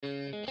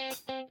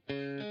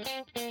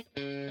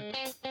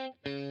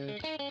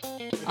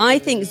I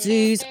think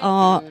zoos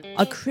are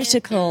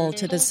critical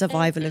to the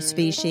survival of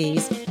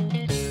species.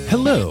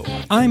 Hello,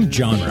 I'm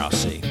John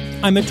Rossi.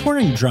 I'm a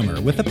touring drummer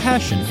with a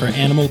passion for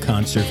animal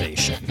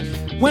conservation.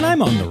 When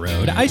I'm on the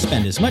road, I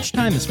spend as much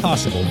time as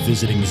possible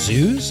visiting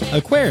zoos,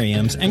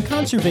 aquariums, and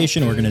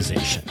conservation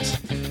organizations.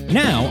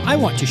 Now, I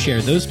want to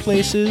share those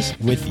places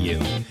with you.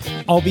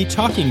 I'll be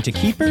talking to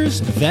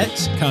keepers,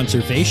 vets,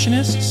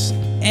 conservationists,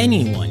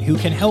 anyone who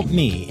can help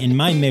me in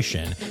my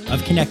mission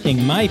of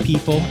connecting my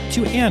people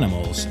to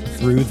animals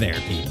through their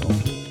people.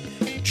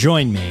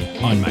 Join me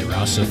on my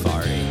Ross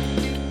Safari.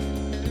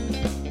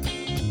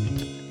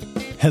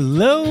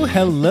 Hello,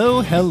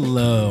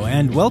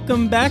 and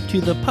welcome back to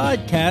the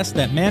podcast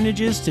that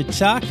manages to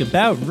talk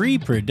about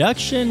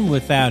reproduction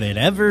without it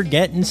ever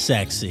getting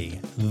sexy,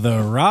 the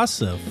Ross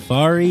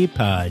Safari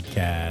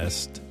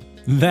Podcast.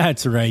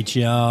 That's right,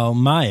 y'all.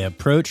 My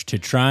approach to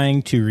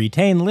trying to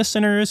retain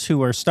listeners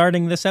who are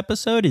starting this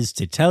episode is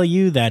to tell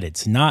you that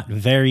it's not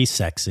very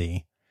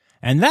sexy.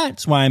 And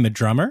that's why I'm a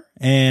drummer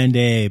and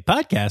a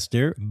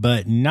podcaster,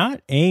 but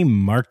not a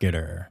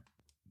marketer.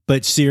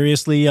 But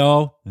seriously,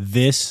 y'all,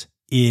 this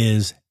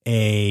is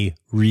a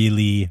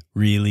really,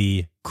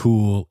 really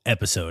cool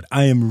episode.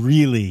 I am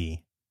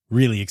really,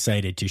 really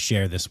excited to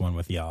share this one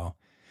with y'all.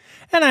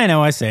 And I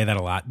know I say that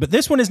a lot, but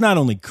this one is not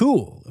only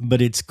cool,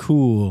 but it's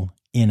cool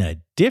in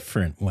a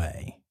different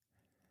way.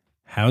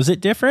 How's it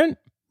different?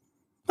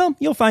 Well,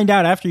 you'll find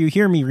out after you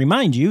hear me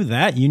remind you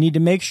that you need to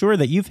make sure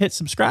that you've hit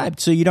subscribe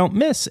so you don't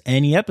miss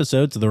any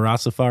episodes of the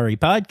Ross Safari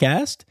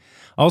Podcast.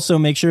 Also,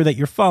 make sure that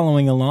you're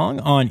following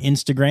along on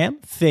Instagram,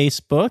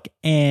 Facebook,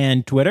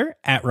 and Twitter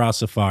at Ross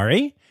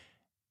Safari,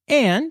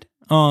 and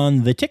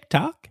on the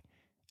TikTok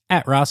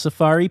at Ross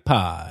Safari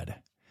Pod.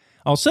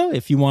 Also,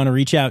 if you want to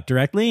reach out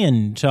directly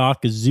and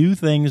talk zoo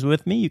things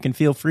with me, you can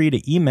feel free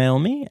to email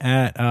me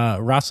at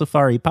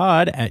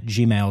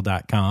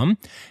rosssafaripod@gmail.com.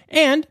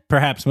 And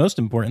perhaps most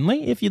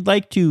importantly, if you'd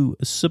like to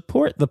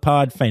support the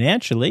pod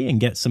financially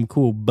and get some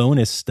cool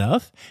bonus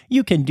stuff,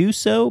 you can do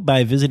so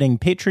by visiting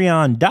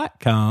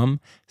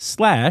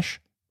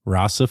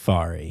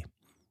patreon.com/rossafari.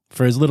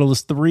 For as little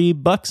as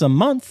 $3 a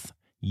month,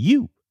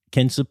 you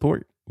can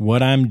support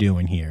what I'm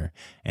doing here.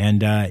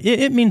 And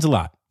it means a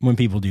lot when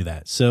people do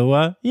that.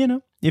 So,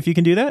 if you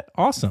can do that,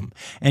 awesome.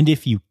 And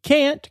if you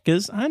can't,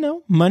 because I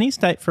know money's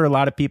tight for a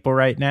lot of people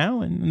right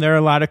now, and there are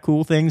a lot of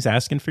cool things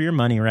asking for your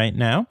money right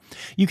now,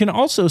 you can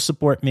also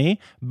support me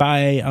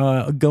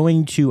by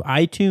going to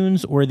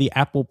iTunes or the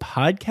Apple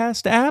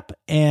Podcast app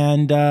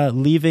and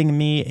leaving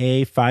me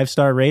a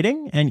 5-star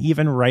rating and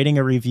even writing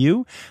a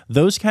review.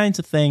 Those kinds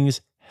of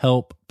things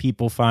help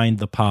people find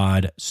the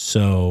pod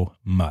so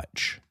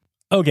much.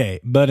 Okay,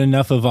 but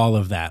enough of all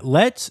of that.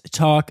 Let's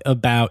talk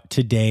about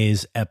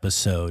today's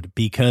episode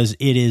because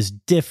it is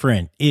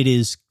different, it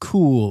is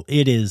cool,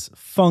 it is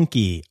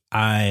funky.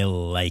 I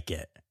like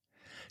it.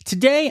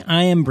 Today,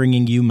 I am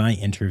bringing you my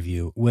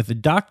interview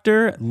with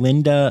Dr.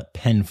 Linda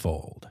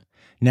Penfold.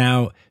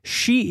 Now,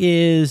 she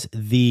is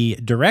the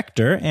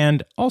director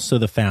and also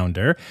the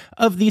founder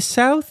of the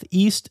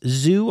Southeast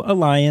Zoo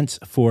Alliance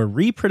for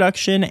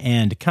Reproduction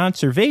and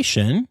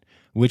Conservation,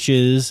 which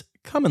is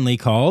commonly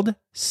called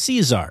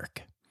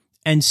CZARC.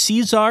 And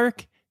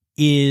CZARC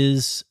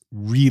is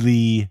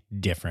really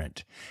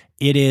different.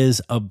 It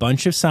is a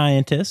bunch of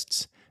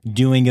scientists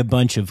doing a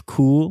bunch of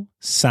cool,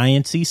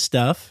 sciencey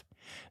stuff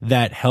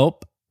that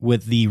help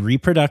with the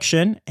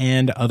reproduction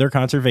and other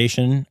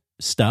conservation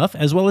stuff,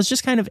 as well as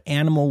just kind of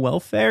animal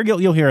welfare.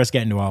 You'll hear us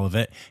get into all of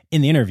it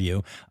in the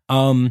interview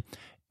from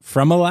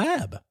a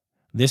lab.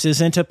 This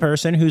isn't a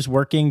person who's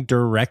working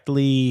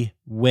directly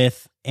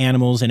with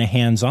animals in a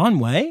hands-on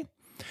way,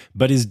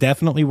 but is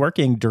definitely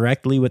working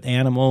directly with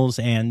animals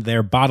and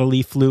their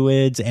bodily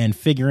fluids and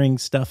figuring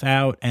stuff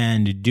out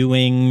and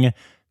doing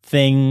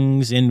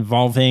things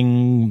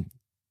involving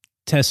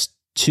test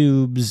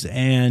tubes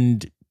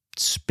and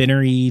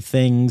spinnery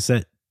things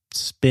that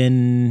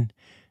spin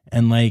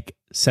and like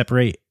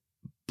separate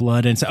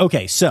blood. And so,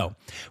 okay, so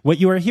what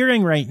you are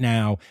hearing right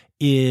now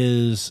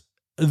is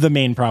the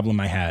main problem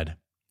I had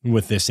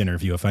with this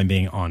interview, if I'm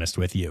being honest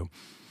with you.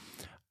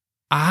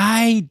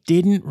 I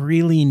didn't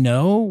really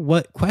know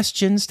what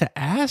questions to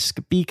ask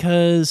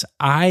because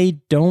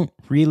I don't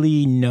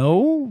really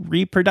know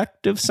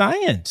reproductive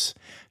science.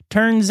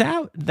 Turns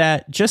out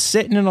that just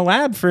sitting in a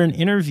lab for an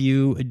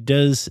interview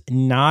does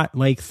not,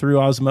 like through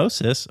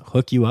osmosis,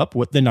 hook you up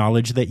with the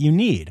knowledge that you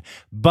need.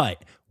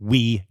 But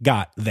we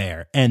got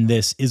there, and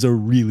this is a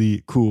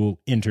really cool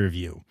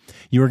interview.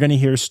 You are going to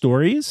hear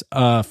stories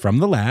from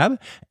the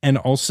lab and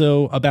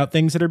also about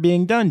things that are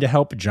being done to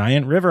help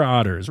giant river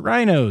otters,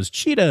 rhinos,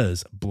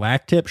 cheetahs,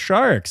 blacktip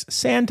sharks,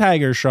 sand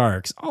tiger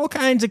sharks, all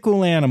kinds of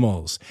cool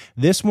animals.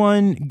 This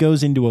one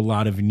goes into a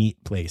lot of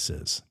neat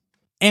places.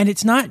 And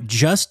it's not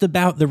just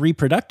about the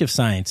reproductive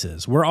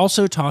sciences. We're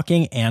also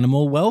talking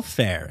animal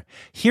welfare.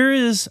 Here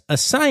is a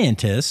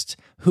scientist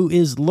who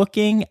is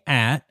looking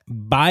at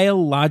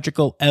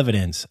biological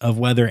evidence of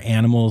whether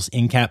animals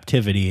in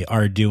captivity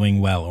are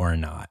doing well or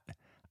not.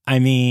 I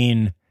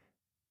mean,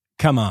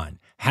 come on.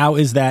 How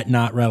is that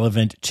not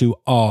relevant to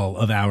all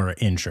of our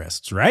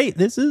interests, right?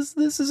 This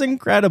is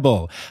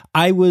incredible.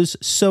 I was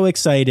so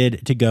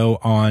excited to go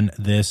on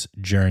this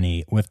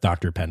journey with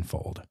Dr.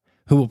 Penfold,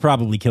 who will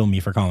probably kill me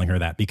for calling her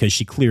that because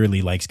she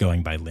clearly likes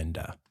going by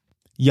Linda.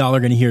 Y'all are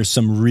going to hear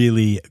some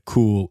really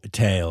cool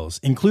tales,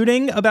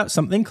 including about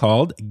something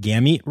called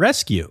gamete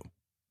rescue.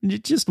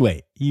 Just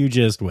wait. You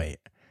just wait.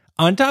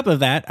 On top of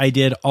that, I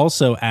did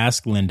also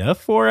ask Linda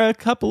for a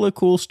couple of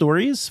cool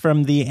stories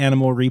from the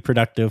animal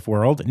reproductive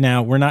world.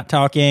 Now, we're not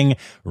talking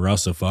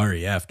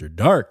Rastafari After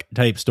Dark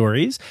type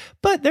stories,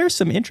 but there's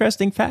some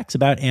interesting facts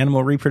about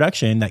animal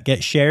reproduction that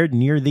get shared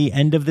near the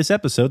end of this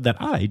episode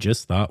that I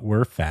just thought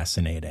were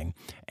fascinating.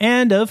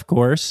 And of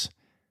course,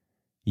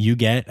 you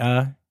get,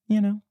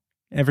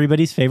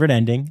 everybody's favorite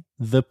ending,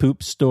 the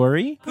poop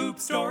story. Poop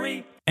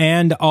story.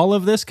 And all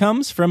of this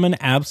comes from an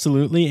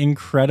absolutely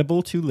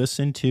incredible to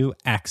listen to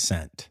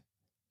accent.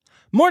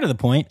 More to the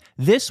point,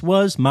 this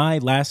was my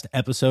last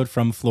episode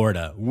from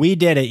Florida. We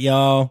did it,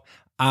 y'all.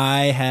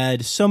 I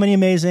had so many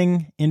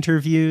amazing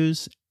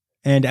interviews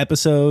and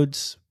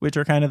episodes, which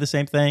are kind of the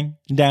same thing,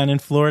 down in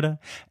Florida.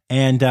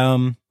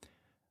 And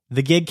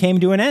the gig came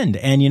to an end.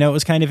 And, it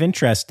was kind of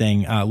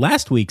interesting.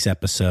 Last week's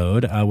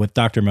episode with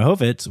Dr.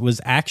 Mahovitz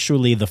was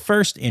actually the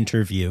first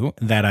interview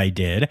that I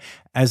did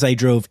as I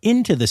drove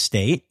into the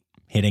state,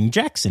 hitting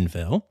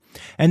Jacksonville.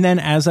 And then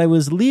as I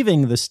was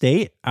leaving the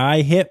state,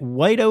 I hit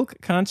White Oak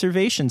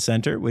Conservation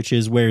Center, which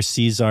is where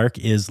CZARC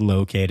is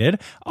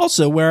located.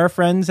 Also where our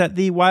friends at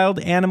the Wild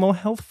Animal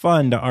Health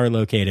Fund are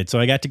located. So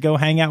I got to go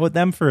hang out with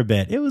them for a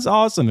bit. It was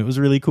awesome. It was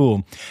really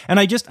cool. And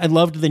I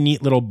loved the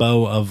neat little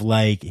bow of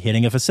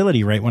hitting a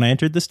facility right when I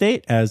entered the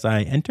state as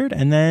I entered,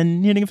 and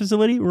then hitting a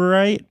facility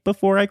right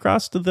before I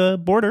crossed the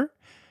border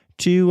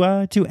to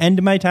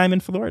end my time in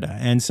Florida.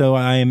 And so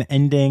I am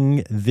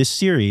ending this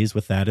series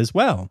with that as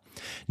well.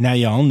 Now,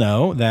 y'all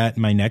know that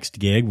my next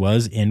gig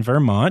was in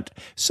Vermont.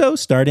 So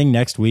starting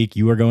next week,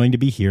 you are going to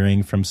be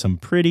hearing from some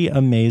pretty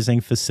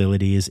amazing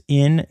facilities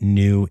in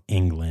New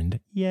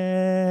England.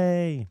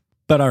 Yay!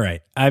 But all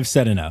right, I've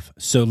said enough.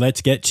 So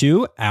let's get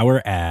to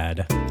our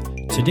ad.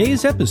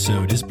 Today's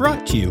episode is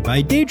brought to you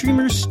by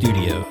Daydreamers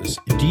Studios.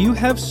 Do you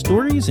have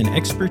stories and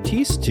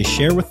expertise to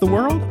share with the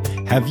world?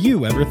 Have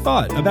you ever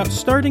thought about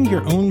starting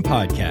your own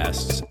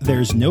podcasts?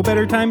 There's no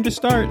better time to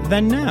start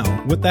than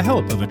now with the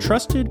help of a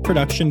trusted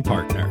production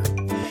partner.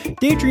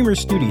 Daydreamer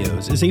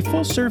Studios is a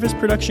full-service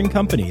production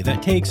company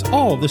that takes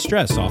all the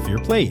stress off your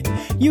plate.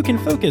 You can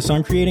focus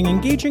on creating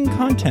engaging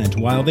content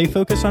while they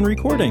focus on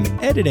recording,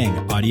 editing,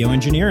 audio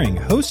engineering,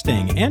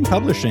 hosting, and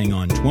publishing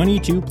on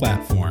 22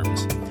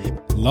 platforms.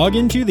 Log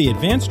into the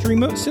advanced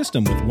remote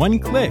system with one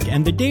click,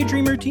 and the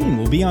Daydreamer team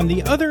will be on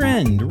the other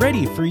end,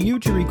 ready for you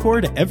to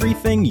record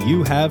everything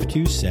you have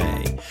to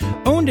say.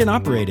 Owned and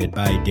operated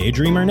by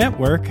Daydreamer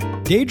Network,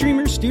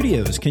 Daydreamer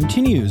Studios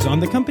continues on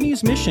the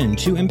company's mission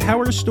to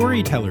empower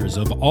storytellers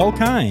of all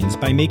kinds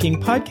by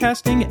making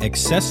podcasting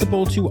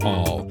accessible to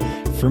all.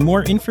 For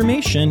more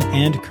information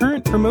and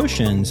current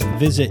promotions,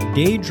 visit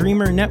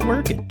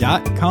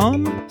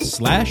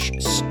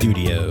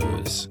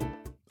daydreamernetwork.com/studios.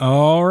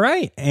 All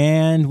right,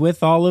 and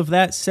with all of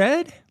that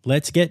said,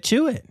 let's get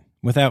to it.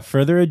 Without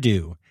further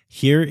ado,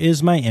 here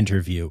is my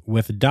interview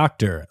with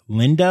Dr.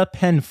 Linda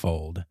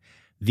Penfold,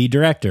 the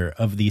director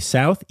of the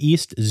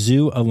Southeast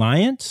Zoo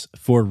Alliance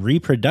for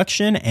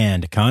Reproduction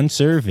and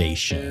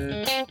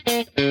Conservation.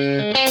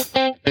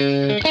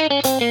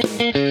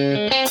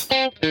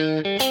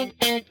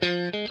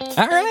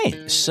 All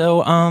right,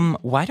 so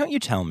why don't you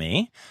tell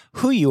me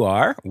who you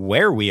are,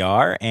 where we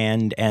are,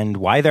 and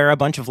why there are a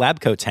bunch of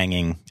lab coats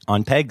hanging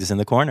on pegs in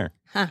the corner?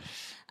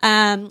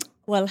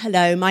 Well,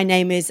 hello, my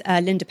name is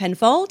Linda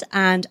Penfold,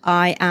 and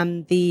I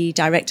am the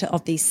director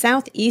of the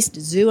Southeast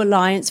Zoo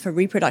Alliance for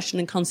Reproduction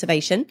and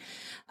Conservation,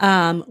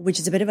 which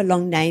is a bit of a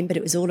long name, but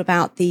it was all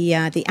about the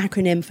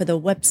acronym for the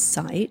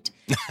website.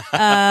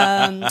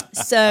 But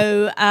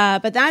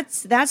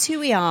that's who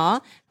we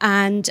are,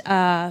 and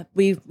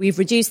we've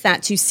reduced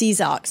that to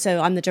CZARC.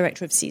 So I'm the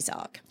director of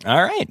CZARC.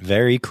 All right,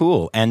 very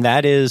cool, and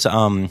that is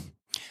a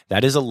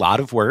lot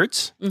of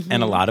words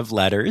and a lot of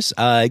letters.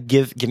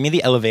 Give me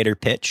the elevator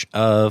pitch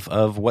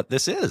of what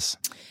this is.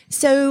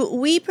 So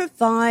we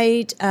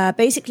provide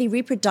basically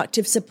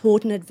reproductive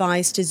support and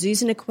advice to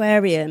zoos and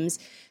aquariums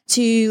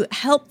to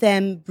help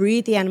them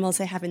breed the animals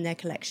they have in their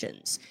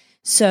collections.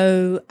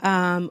 So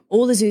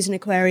all the zoos and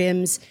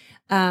aquariums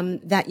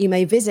that you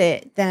may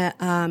visit that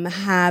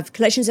have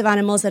collections of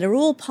animals that are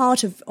all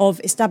part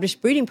of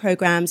established breeding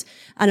programs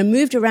and are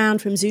moved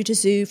around from zoo to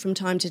zoo from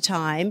time to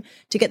time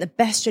to get the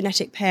best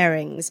genetic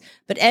pairings.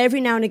 But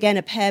every now and again,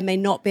 a pair may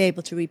not be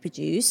able to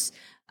reproduce.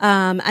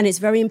 And it's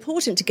very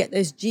important to get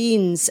those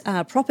genes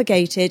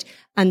propagated,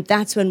 and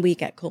that's when we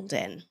get called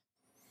in.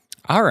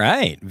 All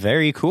right.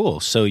 Very cool.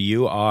 So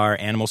you are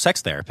animal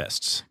sex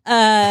therapists.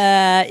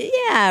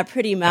 Yeah,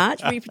 pretty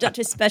much.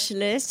 Reproductive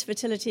specialists,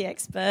 fertility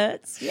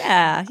experts.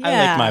 Yeah.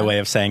 I like my way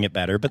of saying it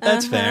better, but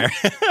that's fair.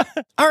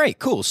 All right,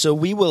 cool. So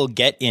we will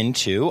get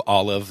into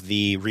all of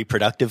the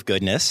reproductive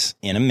goodness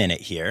in a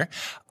minute here.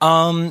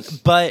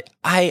 But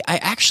I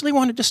actually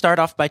wanted to start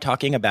off by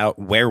talking about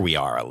where we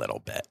are a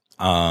little bit.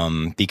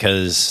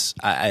 Because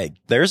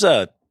there's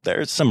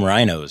some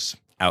rhinos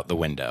out the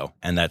window,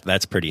 and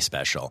that's pretty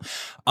special.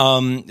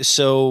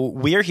 So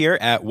we are here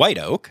at White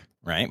Oak,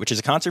 right, which is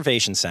a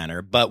conservation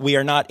center, but we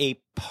are not a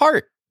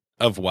part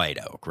of White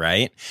Oak,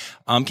 right?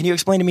 Can you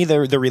explain to me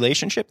the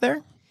relationship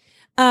there?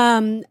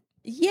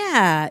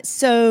 Yeah,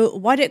 so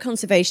White Oak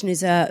Conservation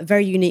is a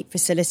very unique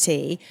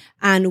facility,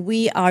 and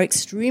we are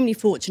extremely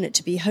fortunate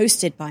to be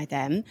hosted by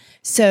them.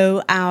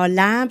 So our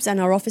labs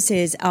and our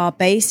offices are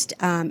based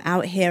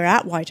out here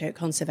at White Oak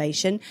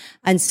Conservation,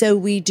 and so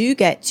we do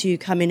get to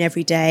come in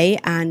every day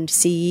and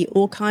see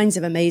all kinds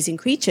of amazing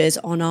creatures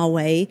on our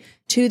way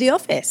to the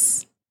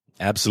office.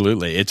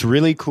 Absolutely. It's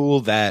really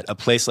cool that a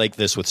place like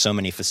this with so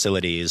many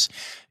facilities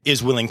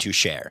is willing to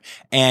share.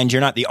 And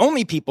you're not the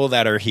only people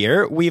that are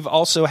here. We've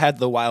also had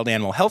the Wild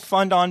Animal Health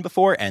Fund on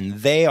before, and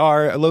they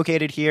are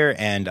located here.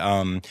 And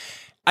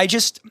I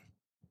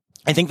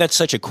think that's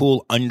such a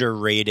cool,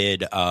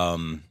 underrated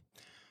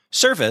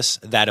service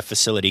that a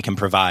facility can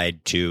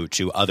provide to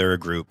other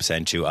groups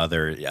and to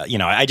other,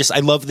 I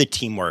love the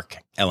teamwork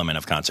element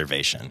of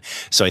conservation.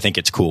 So I think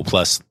it's cool.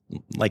 Plus,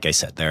 like I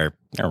said, there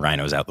are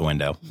rhinos out the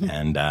window,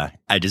 and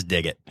I just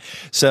dig it.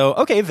 So,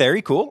 okay,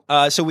 very cool.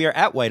 So we are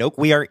at White Oak.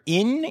 We are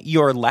in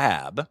your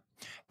lab,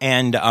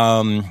 and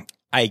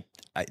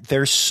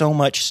there's so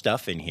much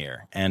stuff in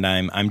here, and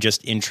I'm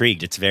just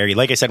intrigued. It's very,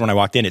 like I said when I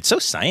walked in, it's so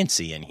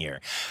sciencey in here.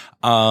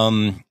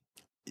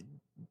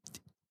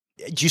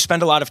 Do you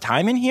spend a lot of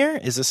time in here?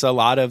 This is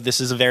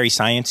a very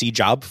sciencey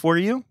job for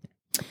you?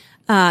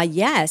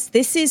 Yes,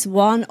 this is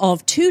one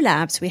of two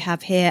labs we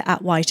have here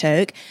at White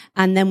Oak.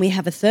 And then we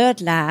have a third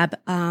lab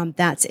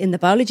that's in the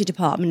biology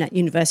department at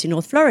University of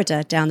North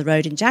Florida down the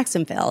road in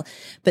Jacksonville.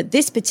 But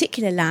this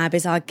particular lab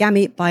is our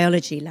gamete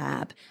biology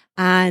lab.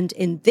 And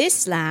in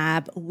this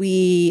lab,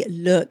 we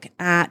look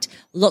at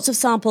lots of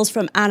samples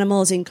from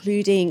animals,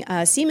 including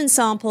semen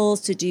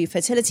samples to do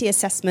fertility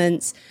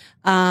assessments.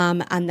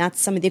 And that's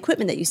some of the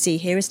equipment that you see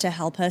here is to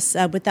help us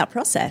with that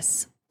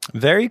process.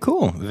 Very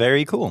cool.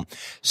 Very cool.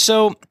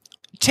 So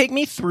take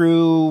me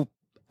through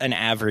an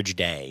average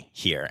day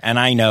here. And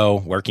I know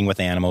working with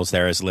animals,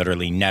 there is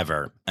literally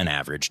never an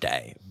average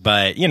day.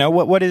 But,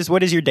 what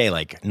is your day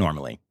like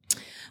normally?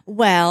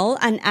 Well,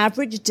 an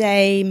average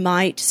day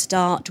might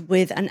start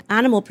with an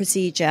animal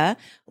procedure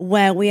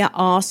where we are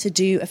asked to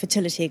do a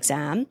fertility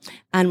exam,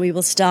 and we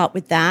will start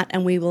with that,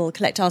 and we will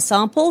collect our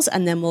samples,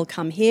 and then we'll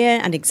come here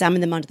and examine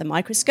them under the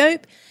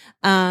microscope.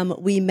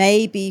 We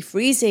may be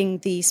freezing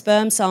the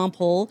sperm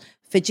sample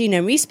for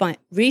genome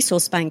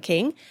resource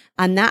banking,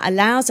 and that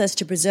allows us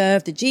to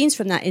preserve the genes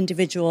from that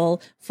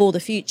individual for the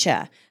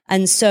future.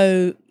 And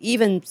so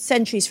even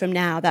centuries from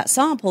now, that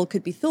sample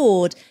could be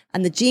thawed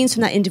and the genes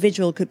from that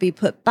individual could be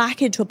put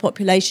back into a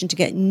population to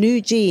get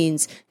new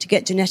genes to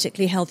get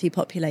genetically healthy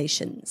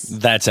populations.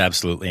 That's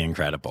absolutely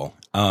incredible.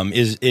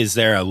 Is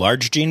there a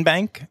large gene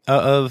bank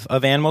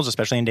of animals,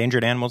 especially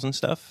endangered animals and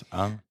stuff?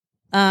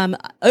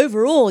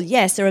 Overall,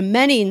 yes, there are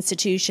many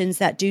institutions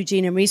that do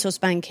genome resource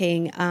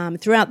banking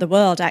throughout the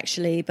world,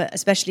 actually, but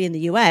especially in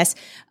the US.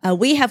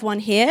 We have one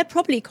here,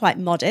 probably quite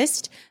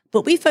modest,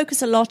 but we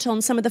focus a lot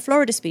on some of the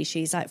Florida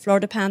species like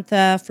Florida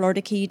panther,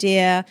 Florida key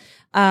deer.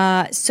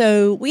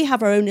 So we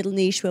have our own little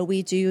niche where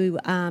we do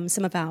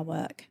some of our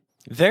work.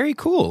 Very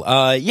cool.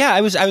 Yeah,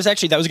 I was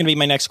actually, that was going to be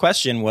my next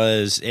question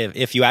was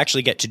if you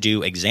actually get to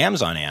do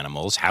exams on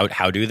animals,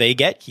 how do they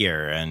get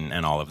here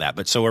and all of that?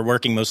 But so we're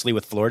working mostly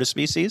with Florida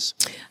species?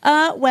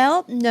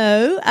 Well,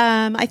 no.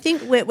 I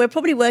think we're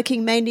probably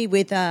working mainly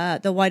with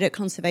the White Oak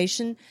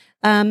Conservation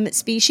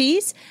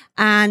species,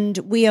 and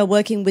we are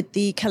working with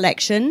the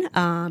collection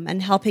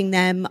and helping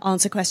them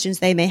answer questions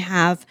they may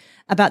have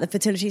about the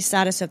fertility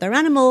status of their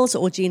animals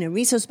or genome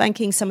resource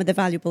banking, some of the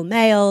valuable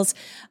males.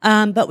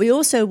 But we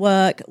also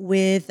work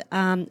with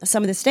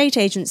some of the state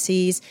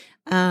agencies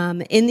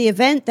in the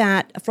event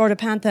that a Florida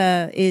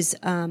panther is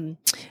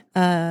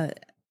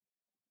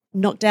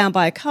knocked down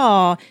by a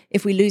car.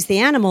 If we lose the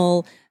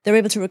animal, they're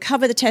able to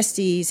recover the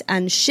testes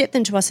and ship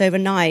them to us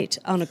overnight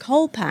on a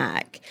cold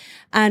pack.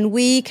 And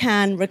we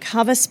can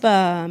recover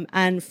sperm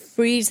and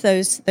freeze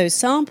those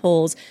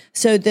samples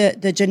so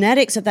that the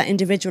genetics of that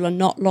individual are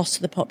not lost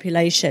to the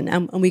population.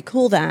 And we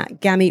call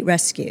that gamete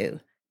rescue.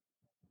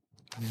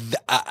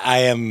 I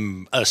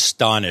am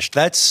astonished.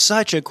 That's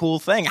such a cool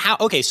thing.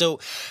 Okay,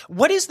 so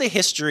what is the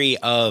history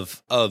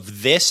of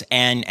this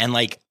and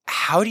like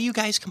how do you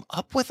guys come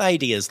up with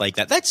ideas like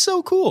that? That's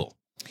so cool.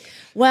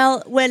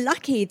 Well, we're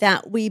lucky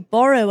that we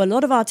borrow a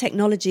lot of our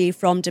technology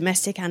from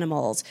domestic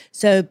animals.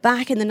 So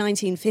back in the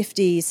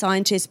 1950s,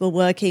 scientists were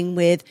working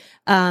with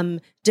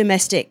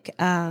domestic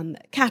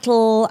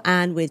cattle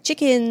and with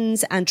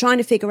chickens and trying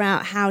to figure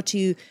out how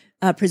to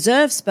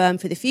preserve sperm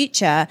for the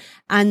future.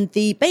 And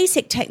the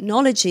basic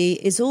technology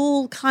is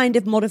all kind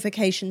of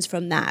modifications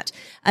from that.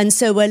 And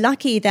so we're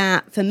lucky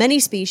that for many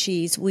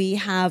species, we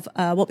have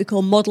what we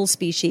call model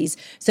species.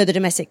 So the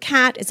domestic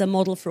cat is a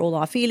model for all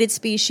our felid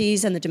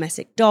species, and the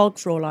domestic dog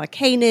for all our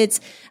canids,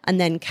 and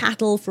then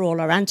cattle for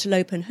all our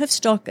antelope and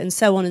hoofstock, and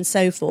so on and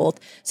so forth.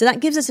 So that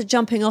gives us a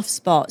jumping off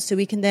spot, so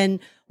we can then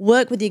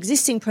work with the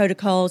existing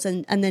protocols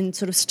and then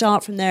sort of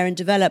start from there and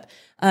develop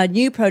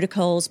new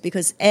protocols,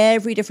 because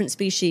every different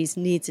species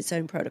needs its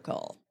own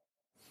protocol.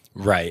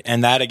 Right.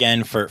 And that,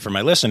 again, for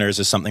my listeners,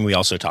 is something we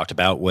also talked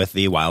about with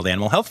the Wild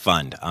Animal Health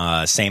Fund.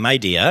 Same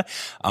idea,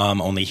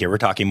 only here we're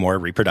talking more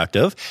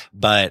reproductive.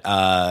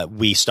 But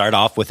we start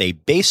off with a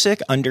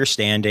basic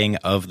understanding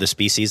of the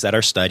species that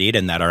are studied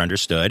and that are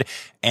understood.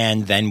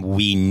 And then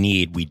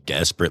we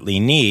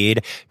desperately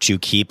need to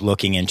keep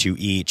looking into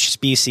each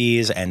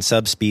species and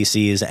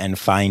subspecies and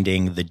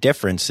finding the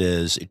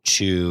differences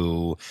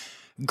to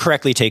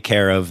correctly take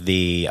care of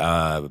the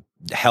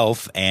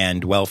health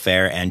and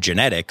welfare and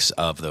genetics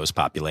of those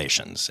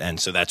populations. And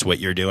so that's what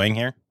you're doing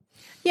here?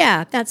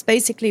 Yeah, that's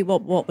basically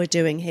what we're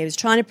doing here, is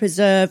trying to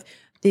preserve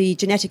the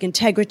genetic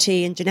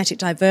integrity and genetic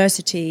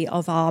diversity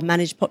of our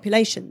managed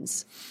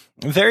populations.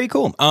 Very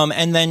cool.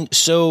 And then,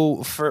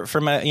 so for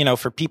my,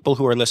 for people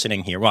who are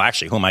listening here, well,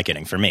 actually, who am I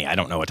kidding? For me, I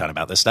don't know a ton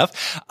about this stuff.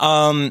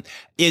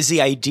 Is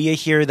the idea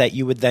here that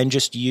you would then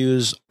just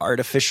use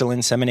artificial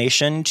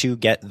insemination to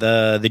get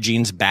the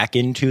genes back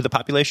into the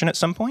population at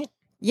some point?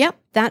 Yep,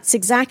 that's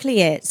exactly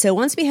it. So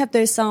once we have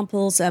those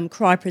samples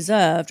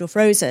cryopreserved or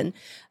frozen,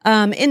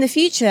 in the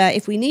future,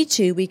 if we need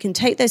to, we can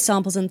take those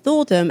samples and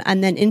thaw them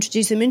and then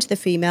introduce them into the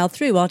female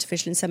through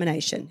artificial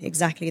insemination.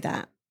 Exactly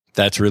that.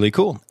 That's really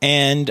cool.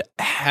 And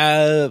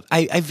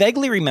I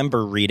vaguely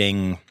remember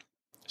reading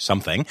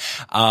something,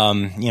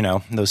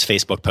 those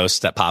Facebook posts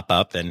that pop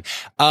up. And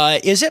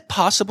is it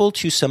possible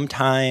to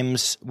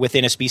sometimes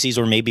within a species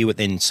or maybe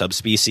within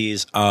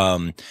subspecies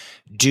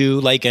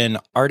do like an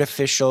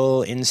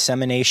artificial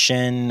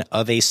insemination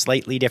of a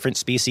slightly different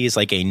species,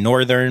 like a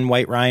northern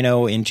white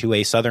rhino into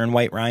a southern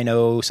white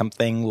rhino,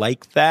 something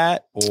like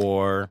that?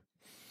 Or...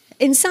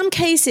 In some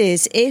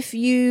cases, if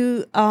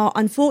you are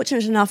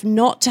unfortunate enough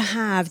not to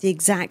have the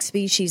exact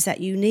species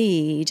that you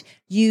need,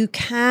 you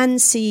can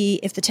see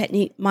if the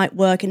technique might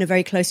work in a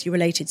very closely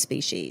related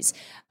species.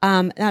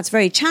 That's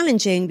very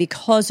challenging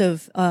because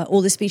of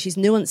all the species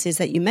nuances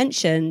that you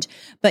mentioned.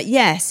 But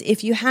yes,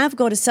 if you have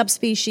got a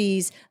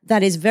subspecies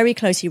that is very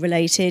closely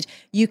related,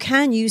 you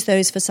can use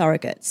those for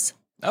surrogates.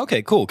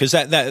 Okay, cool. Because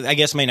that I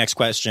guess my next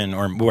question,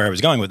 or where I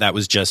was going with that,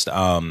 was just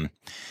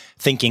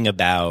thinking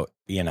about,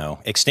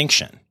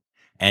 extinction.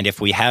 And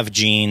if we have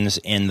genes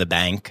in the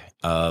bank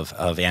of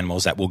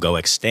animals that will go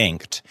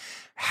extinct,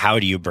 how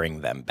do you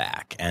bring them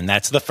back? And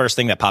that's the first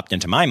thing that popped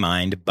into my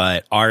mind.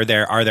 But are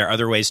there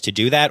other ways to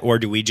do that? Or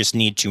do we just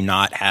need to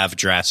not have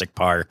Jurassic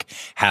Park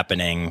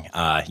happening,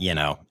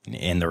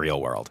 in the real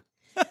world?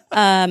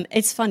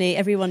 It's funny.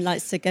 Everyone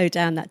likes to go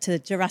down that to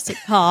Jurassic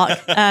Park.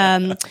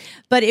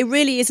 But it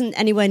really isn't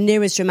anywhere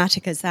near as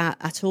dramatic as that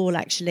at all,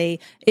 actually.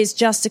 It's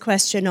just a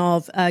question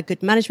of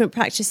good management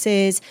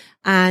practices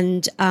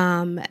and,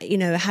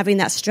 having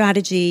that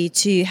strategy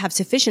to have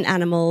sufficient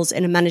animals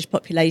in a managed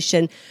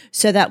population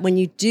so that when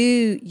you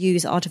do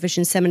use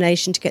artificial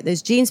insemination to get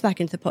those genes back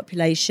into the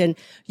population,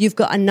 you've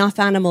got enough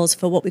animals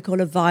for what we call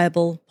a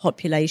viable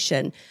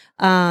population.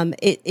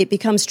 It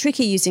becomes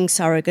tricky using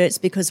surrogates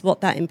because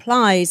what that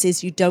implies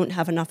is you don't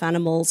have enough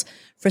animals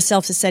for a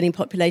self-sustaining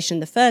population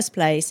in the first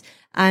place.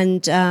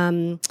 And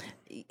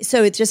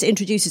so it just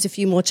introduces a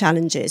few more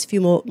challenges, a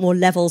few more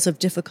levels of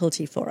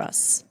difficulty for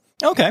us.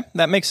 Okay,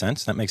 that makes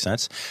sense.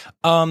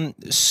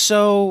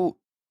 So,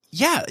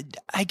 yeah,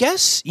 I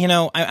guess,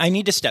 I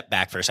need to step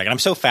back for a second. I'm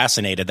so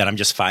fascinated that I'm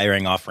just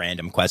firing off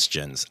random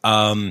questions.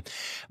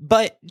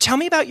 But tell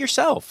me about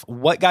yourself.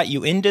 What got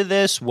you into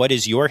this? What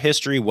is your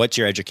history? What's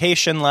your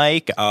education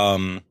like?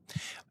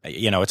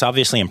 It's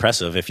obviously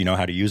impressive if you know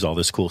how to use all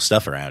this cool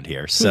stuff around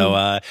here.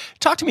 So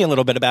talk to me a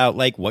little bit about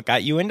what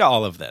got you into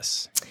all of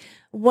this.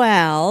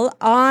 Well,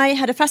 I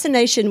had a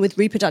fascination with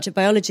reproductive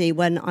biology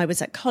when I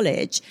was at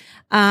college,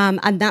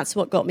 and that's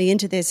what got me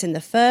into this in the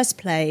first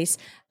place.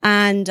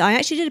 And I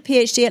actually did a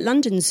PhD at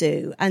London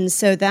Zoo, and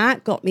so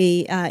that got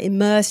me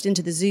immersed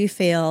into the zoo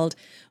field,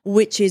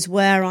 which is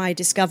where I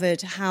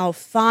discovered how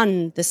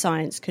fun the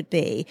science could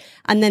be.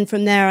 And then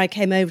from there, I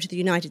came over to the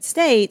United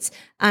States,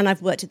 and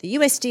I've worked at the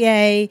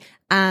USDA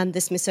and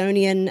the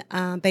Smithsonian,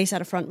 based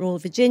out of Front Royal,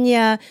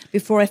 Virginia,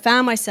 before I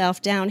found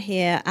myself down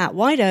here at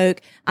White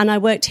Oak. And I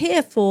worked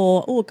here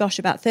for,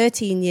 about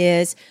 13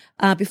 years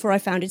before I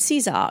founded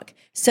CSARC.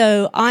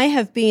 So I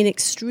have been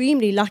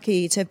extremely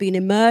lucky to have been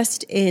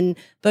immersed in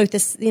both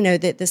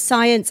the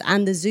science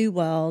and the zoo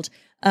world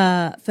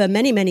for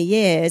many, many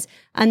years,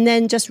 and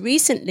then just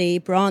recently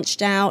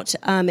branched out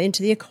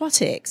into the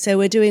aquatic. So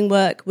we're doing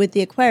work with the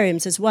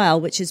aquariums as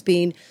well, which has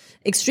been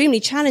extremely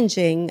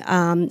challenging,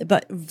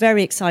 but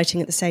very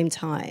exciting at the same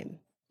time.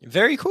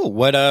 Very cool.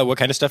 What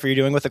kind of stuff are you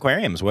doing with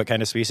aquariums? What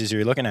kind of species are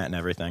you looking at and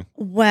everything?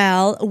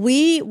 Well,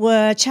 we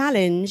were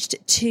challenged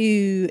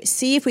to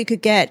see if we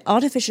could get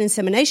artificial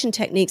insemination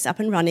techniques up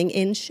and running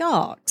in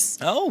sharks.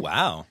 Oh,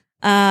 wow.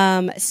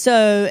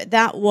 So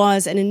that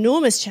was an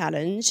enormous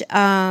challenge,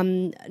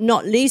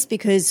 not least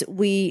because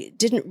we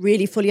didn't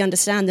really fully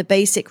understand the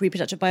basic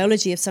reproductive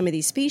biology of some of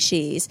these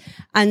species.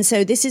 And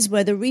so this is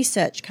where the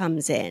research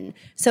comes in.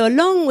 So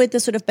along with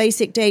the sort of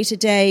basic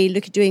day-to-day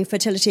look at doing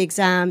fertility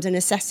exams and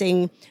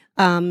assessing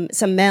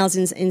some males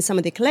in some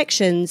of the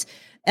collections,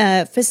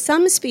 for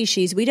some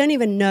species, we don't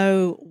even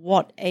know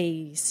what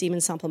a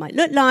semen sample might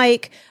look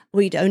like.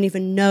 We don't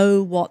even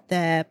know what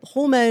their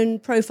hormone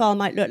profile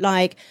might look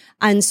like.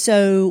 And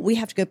so we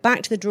have to go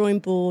back to the drawing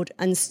board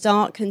and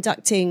start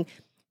conducting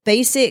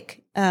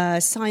basic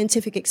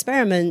scientific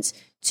experiments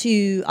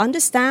to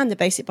understand the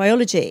basic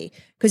biology.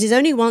 Because it's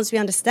only once we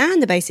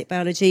understand the basic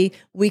biology,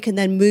 we can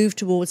then move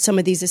towards some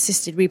of these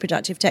assisted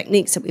reproductive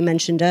techniques that we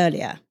mentioned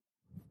earlier.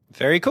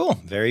 Very cool.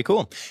 Very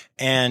cool.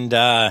 And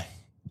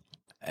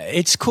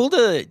it's cool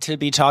to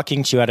be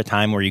talking to you at a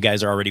time where you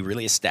guys are already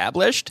really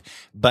established,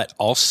 but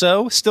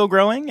also still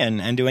growing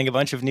and doing a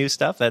bunch of new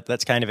stuff.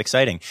 That's kind of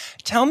exciting.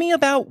 Tell me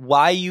about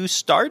why you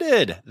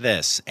started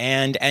this,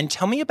 and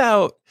tell me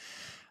about,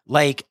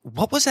 like,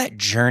 what was that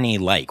journey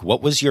like?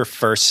 What was your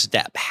first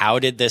step? How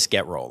did this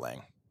get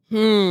rolling?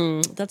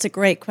 That's a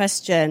great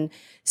question.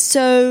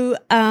 So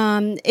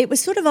it was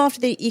sort of after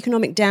the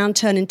economic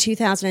downturn in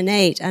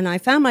 2008, and I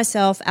found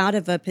myself out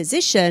of a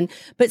position,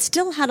 but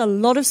still had a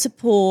lot of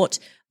support,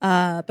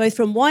 both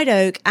from White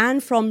Oak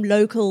and from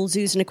local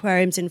zoos and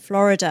aquariums in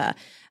Florida.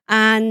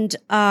 And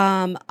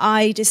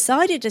I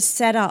decided to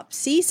set up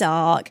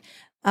CZARC,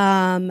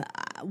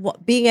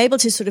 being able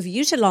to sort of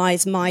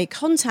utilize my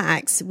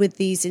contacts with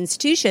these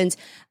institutions.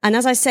 And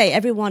as I say,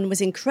 everyone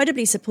was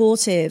incredibly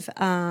supportive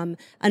and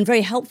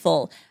very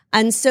helpful.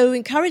 And so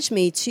encouraged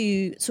me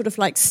to sort of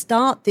like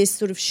start this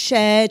sort of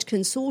shared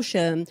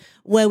consortium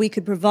where we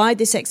could provide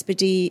this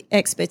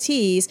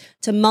expertise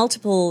to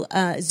multiple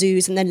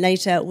zoos and then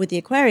later with the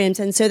aquariums.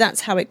 And so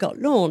that's how it got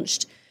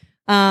launched.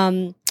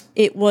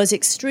 It was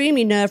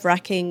extremely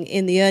nerve-wracking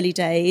in the early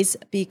days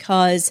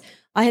because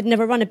I had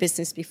never run a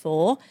business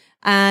before.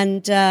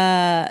 And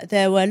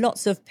there were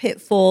lots of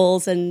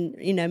pitfalls and,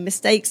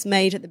 mistakes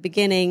made at the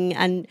beginning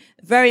and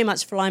very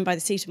much flying by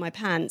the seat of my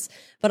pants.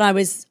 But I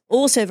was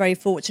also very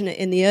fortunate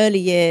in the early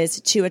years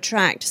to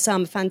attract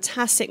some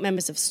fantastic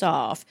members of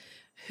staff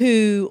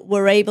who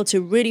were able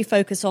to really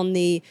focus on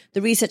the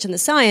research and the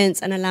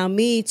science and allow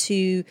me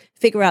to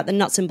figure out the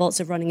nuts and bolts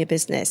of running a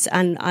business.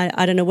 And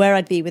I don't know where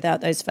I'd be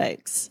without those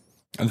folks.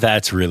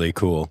 That's really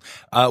cool.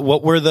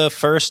 What were the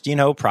first,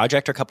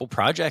 project or couple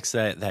projects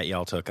that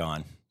y'all took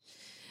on?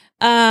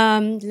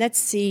 Let's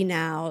see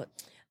now.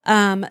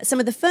 Some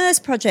of the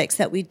first projects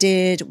that we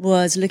did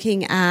was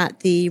looking at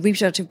the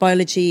reproductive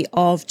biology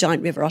of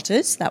giant river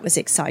otters. That was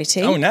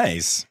exciting. Oh,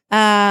 nice.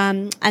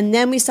 And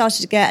then we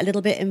started to get a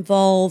little bit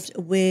involved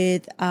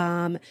with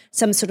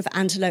some sort of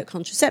antelope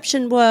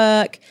contraception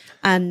work,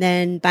 and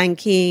then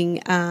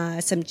banking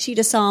some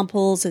cheetah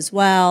samples as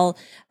well.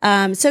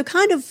 So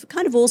kind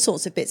of all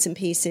sorts of bits and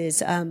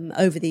pieces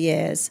over the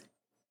years.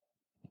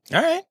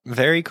 All right,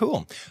 very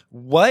cool.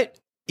 What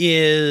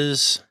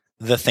is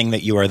the thing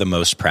that you are the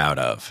most proud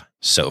of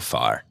so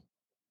far?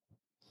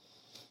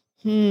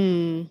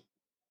 I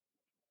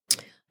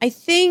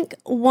think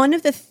one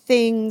of the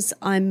things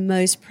I'm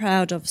most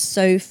proud of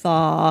so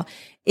far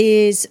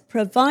is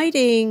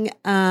providing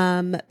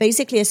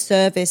basically a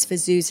service for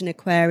zoos and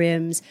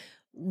aquariums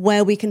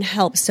where we can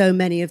help so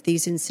many of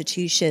these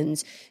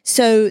institutions.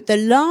 So the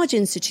large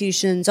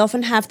institutions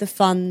often have the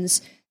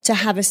funds to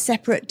have a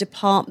separate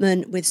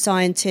department with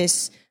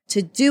scientists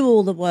to do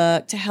all the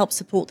work to help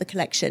support the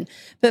collection.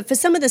 But for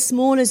some of the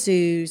smaller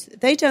zoos,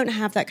 they don't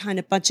have that kind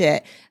of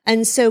budget.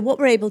 And so what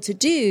we're able to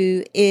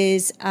do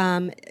is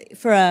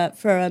for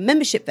a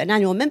membership, an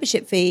annual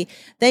membership fee,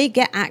 they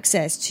get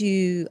access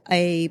to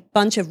a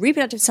bunch of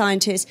reproductive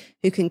scientists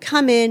who can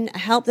come in,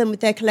 help them with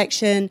their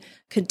collection,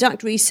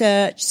 conduct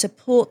research,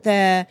 support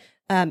their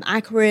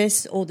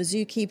aquarists or the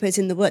zookeepers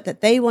in the work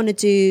that they want to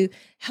do,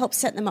 help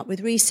set them up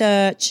with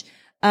research,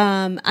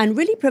 and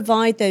really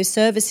provide those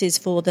services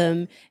for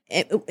them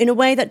in a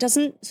way that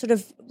doesn't sort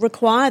of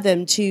require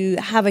them to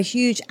have a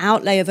huge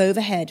outlay of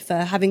overhead for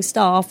having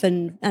staff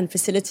and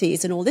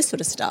facilities and all this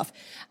sort of stuff.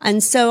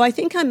 And so I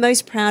think I'm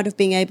most proud of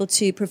being able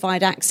to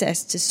provide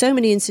access to so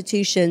many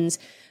institutions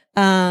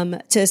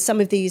to some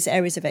of these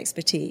areas of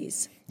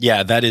expertise.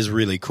 Yeah, that is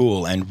really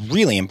cool and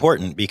really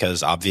important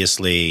because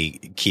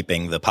obviously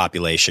keeping the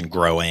population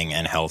growing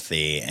and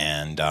healthy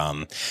and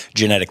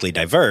genetically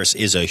diverse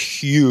is a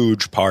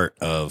huge part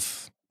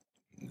of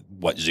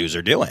what zoos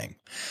are doing.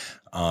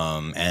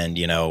 And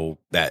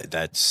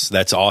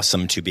that's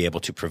awesome to be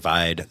able to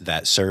provide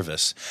that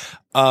service.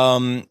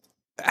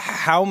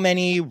 How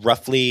many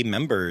roughly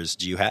members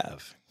do you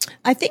have?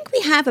 I think we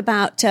have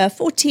about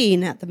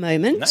 14 at the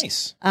moment.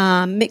 Nice.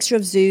 Mixture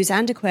of zoos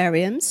and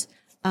aquariums.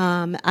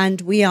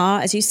 And we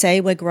are, as you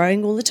say, we're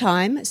growing all the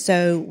time.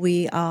 So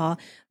we are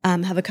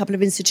have a couple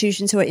of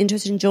institutions who are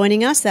interested in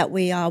joining us that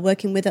we are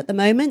working with at the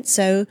moment.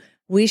 So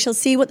we shall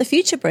see what the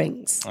future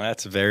brings.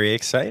 That's very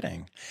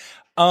exciting.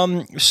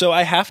 So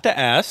I have to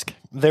ask,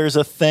 there's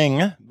a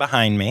thing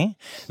behind me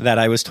that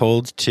I was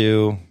told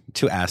to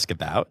ask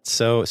about.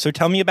 So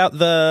tell me about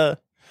the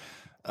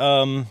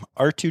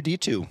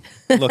R2D2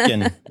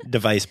 looking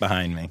device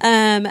behind me.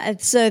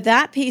 So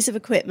that piece of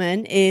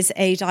equipment is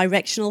a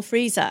directional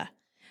freezer.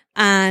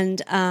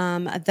 And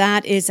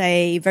that is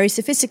a very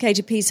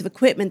sophisticated piece of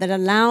equipment that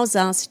allows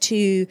us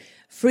to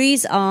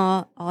freeze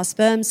our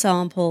sperm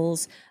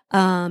samples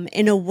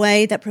in a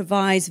way that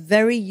provides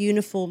very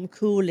uniform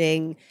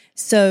cooling.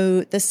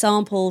 So the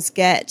samples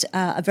get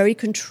a very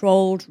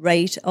controlled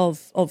rate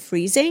of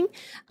freezing.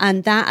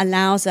 And that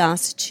allows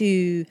us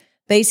to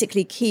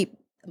basically keep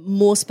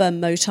more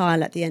sperm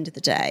motile at the end of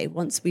the day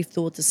once we've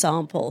thawed the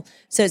sample.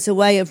 So it's a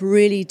way of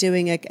really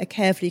doing a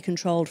carefully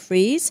controlled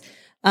freeze.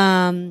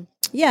 And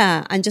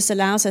just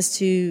allows us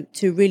to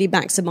really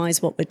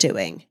maximize what we're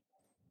doing.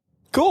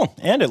 Cool.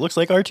 And it looks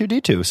like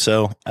R2D2,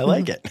 so I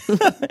like it.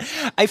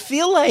 I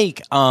feel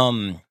like,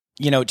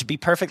 to be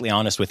perfectly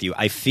honest with you,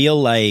 I feel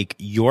like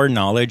your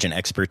knowledge and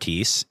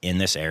expertise in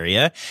this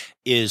area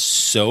is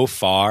so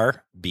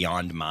far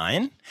beyond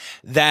mine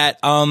that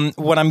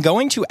what I'm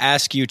going to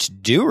ask you to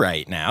do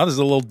right now, this is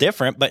a little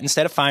different, but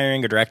instead of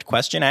firing a direct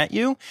question at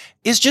you,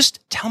 is just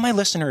tell my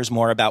listeners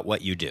more about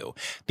what you do.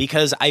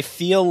 Because I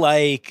feel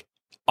like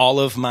all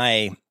of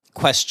my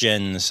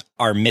questions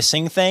are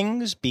missing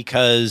things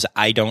because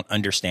I don't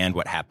understand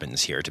what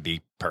happens here, to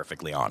be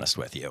perfectly honest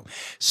with you.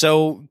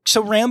 So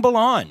ramble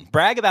on,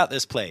 brag about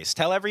this place,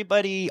 tell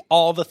everybody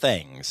all the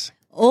things.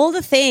 All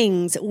the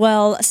things.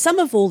 Well, some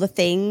of all the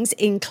things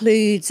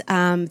includes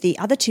the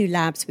other two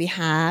labs we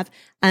have,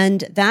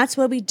 and that's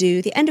where we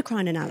do the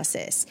endocrine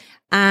analysis.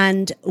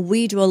 And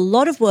we do a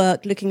lot of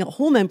work looking at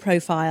hormone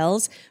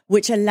profiles,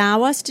 which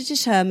allow us to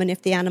determine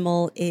if the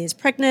animal is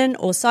pregnant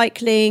or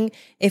cycling,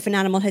 if an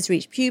animal has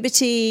reached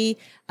puberty.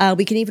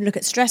 We can even look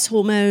at stress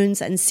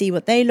hormones and see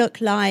what they look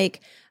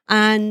like.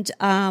 And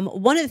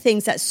one of the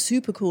things that's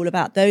super cool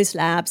about those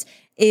labs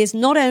is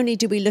not only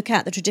do we look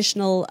at the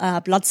traditional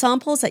blood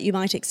samples that you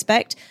might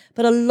expect,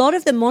 but a lot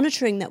of the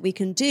monitoring that we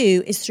can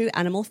do is through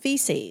animal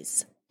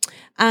feces.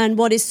 And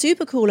what is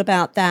super cool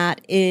about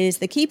that is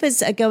the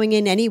keepers are going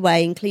in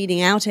anyway and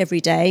cleaning out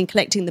every day and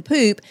collecting the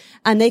poop,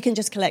 and they can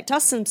just collect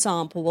us some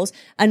samples,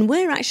 and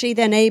we're actually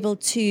then able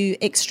to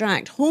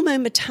extract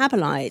hormone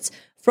metabolites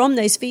from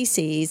those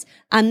feces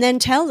and then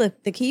tell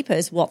the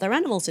keepers what their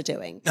animals are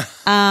doing.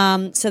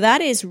 So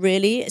that is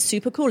really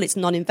super cool. It's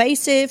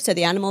non-invasive, so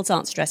the animals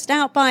aren't stressed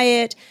out by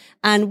it,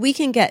 and we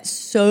can get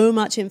so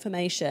much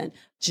information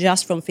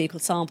just from fecal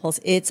samples.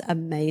 It's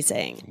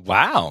amazing.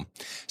 Wow.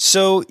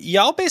 So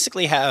y'all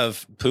basically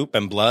have poop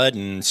and blood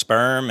and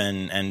sperm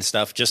and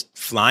stuff just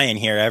flying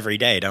here every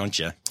day, don't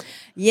you?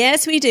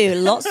 Yes, we do.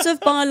 Lots of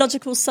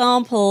biological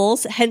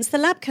samples, hence the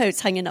lab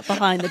coats hanging up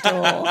behind the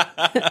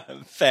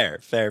door. Fair.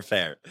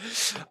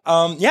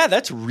 Yeah,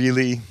 that's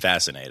really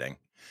fascinating.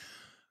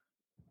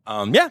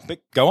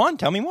 But go on,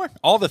 tell me more.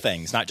 All the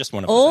things, not just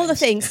one of the things. All the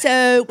things.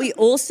 So we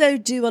also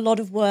do a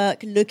lot of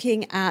work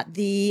looking at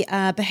the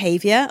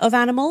behavior of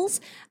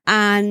animals.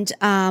 And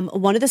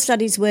one of the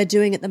studies we're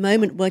doing at the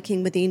moment,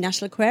 working with the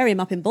National Aquarium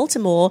up in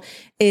Baltimore,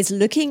 is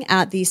looking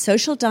at the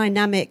social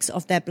dynamics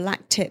of their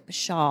blacktip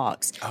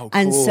sharks. Oh, cool.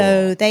 And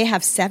so they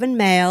have 7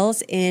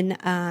 males in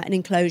an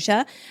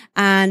enclosure,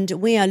 and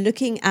we are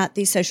looking at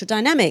the social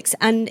dynamics.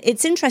 And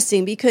it's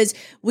interesting because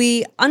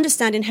we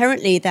understand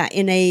inherently that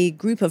in a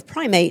group of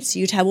primates,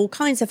 you'd have all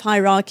kinds of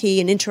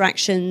hierarchy and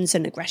interactions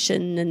and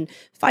aggression and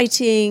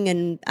fighting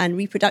and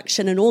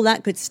reproduction and all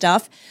that good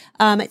stuff.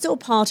 It's all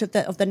part of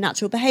the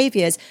natural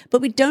behaviors, but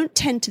we don't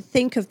tend to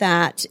think of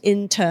that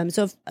in terms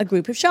of a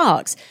group of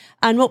sharks.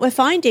 And what we're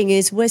finding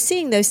is we're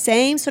seeing those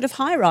same sort of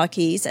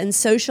hierarchies and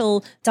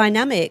social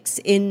dynamics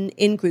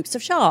in groups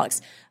of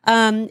sharks.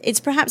 It's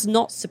perhaps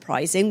not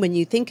surprising when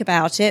you think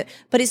about it,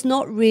 but it's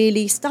not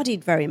really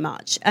studied very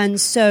much. And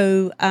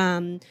so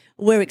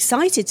we're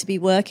excited to be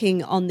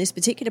working on this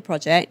particular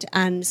project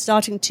and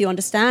starting to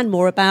understand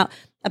more about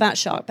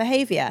shark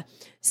behavior.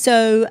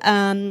 So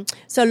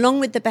along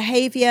with the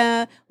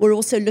behavior, we're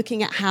also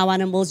looking at how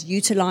animals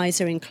utilize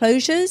their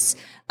enclosures.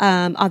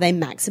 Are they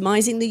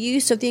maximizing the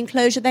use of the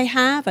enclosure they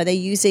have? Are they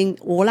using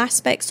all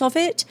aspects of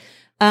it?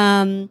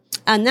 And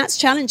that's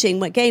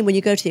challenging, again, when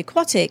you go to the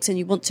aquatics and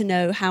you want to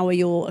know how are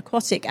your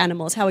aquatic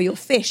animals, how are your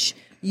fish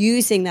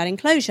using that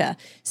enclosure.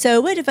 So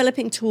we're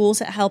developing tools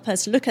that help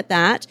us look at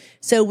that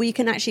so we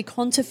can actually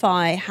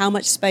quantify how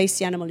much space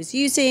the animal is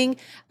using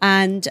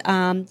and,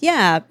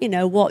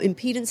 what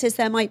impedances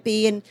there might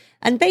be.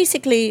 And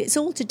basically, it's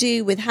all to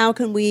do with how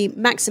can we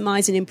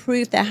maximize and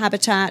improve their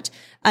habitat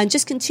and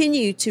just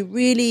continue to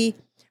really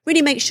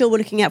make sure we're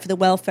looking out for the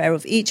welfare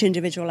of each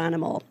individual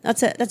animal.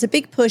 That's a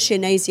big push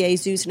in AZA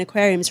zoos and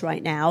aquariums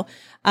right now,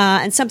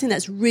 and something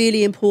that's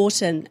really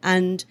important.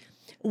 And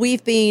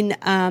we've been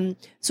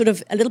sort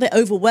of a little bit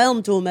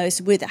overwhelmed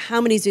almost with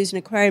how many zoos and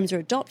aquariums are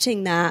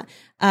adopting that.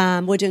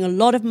 We're doing a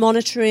lot of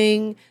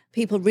monitoring.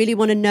 People really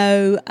want to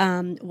know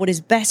what is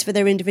best for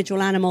their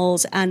individual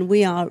animals, and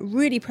we are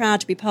really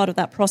proud to be part of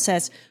that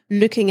process,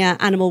 looking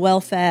at animal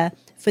welfare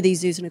for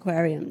these zoos and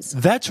aquariums.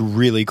 That's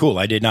really cool.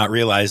 I did not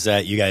realize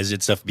that you guys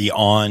did stuff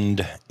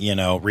beyond,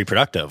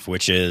 reproductive,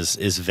 which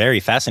is very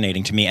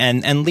fascinating to me,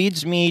 and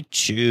leads me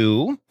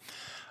to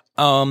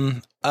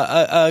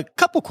a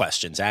couple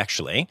questions,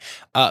 actually.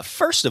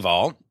 First of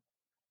all,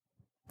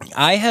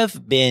 I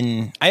have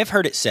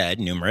heard it said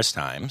numerous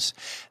times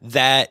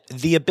that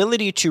the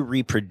ability to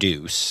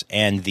reproduce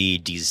and the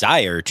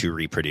desire to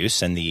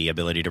reproduce and the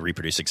ability to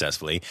reproduce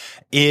successfully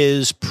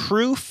is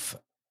proof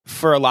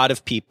for a lot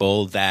of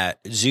people that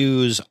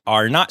zoos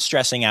are not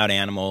stressing out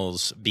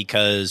animals,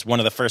 because one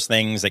of the first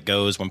things that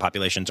goes when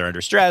populations are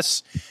under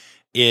stress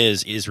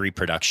is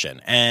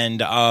reproduction.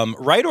 And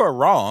right or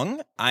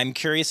wrong, I'm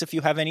curious if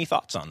you have any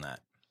thoughts on that.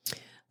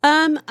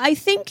 I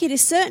think it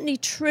is certainly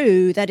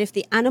true that if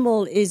the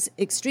animal is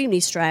extremely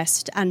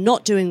stressed and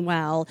not doing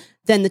well,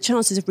 then the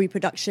chances of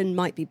reproduction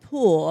might be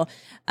poor.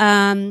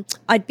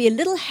 I'd be a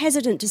little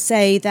hesitant to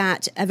say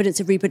that evidence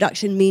of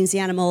reproduction means the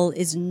animal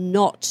is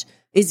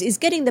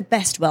getting the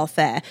best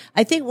welfare.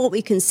 I think what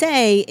we can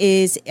say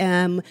is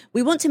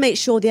we want to make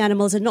sure the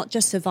animals are not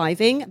just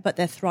surviving, but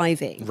they're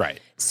thriving.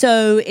 Right.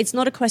 So it's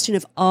not a question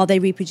of are they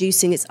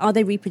reproducing, it's are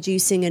they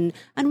reproducing and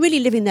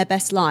really living their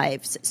best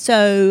lives.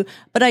 So,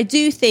 but I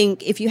do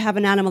think if you have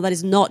an animal that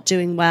is not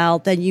doing well,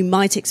 then you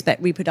might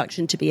expect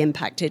reproduction to be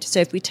impacted.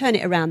 So if we turn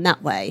it around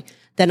that way,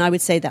 then I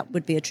would say that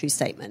would be a true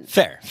statement.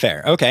 Fair.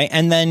 Okay.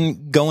 And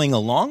then going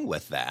along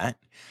with that,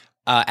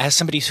 as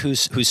somebody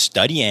who's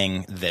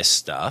studying this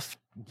stuff,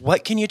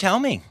 what can you tell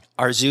me?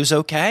 Are zoos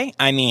okay?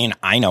 I mean,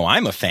 I know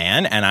I'm a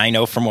fan, and I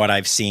know from what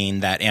I've seen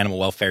that animal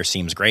welfare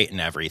seems great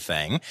and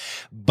everything.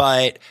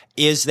 But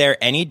is there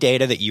any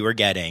data that you are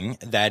getting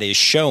that is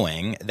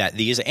showing that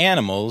these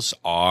animals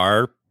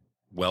are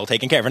well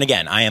taken care of? And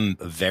again, I am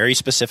very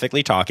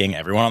specifically talking,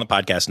 everyone on the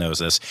podcast knows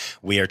this,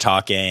 we are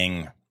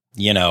talking,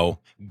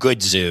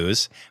 good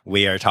zoos.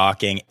 We are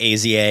talking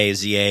AZA,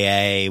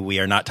 ZAA. We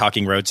are not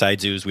talking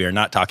roadside zoos. We are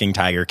not talking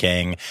Tiger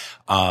King.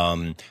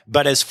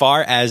 But as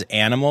far as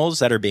animals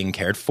that are being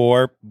cared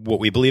for, what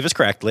we believe is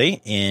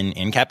correctly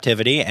in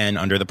captivity and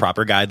under the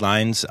proper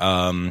guidelines,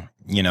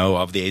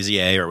 of the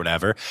AZA or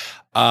whatever,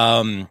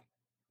 are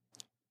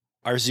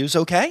zoos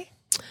okay?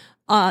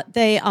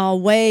 They are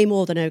way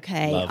more than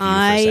okay. Love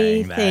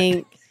you for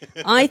saying that.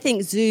 I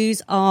think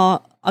zoos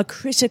are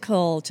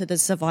critical to the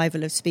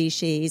survival of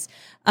species.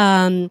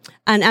 And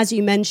as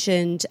you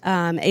mentioned,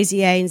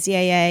 AZA and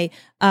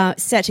ZAA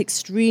set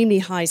extremely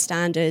high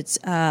standards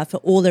for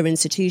all their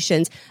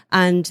institutions.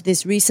 And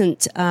this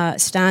recent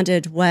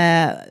standard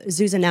where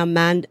zoos are now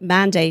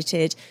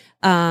mandated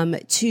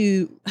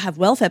to have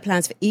welfare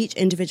plans for each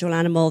individual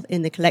animal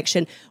in the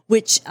collection,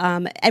 which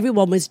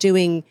everyone was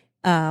doing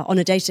on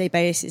a day-to-day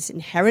basis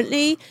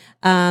inherently,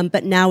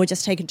 but now we're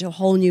just taken to a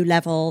whole new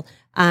level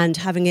and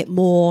having it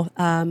more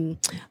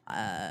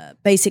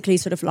basically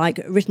sort of like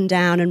written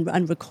down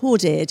and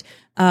recorded.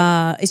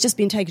 It's just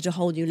been taken to a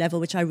whole new level,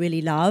 which I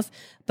really love.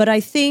 But I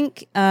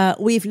think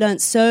we've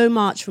learned so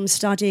much from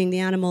studying the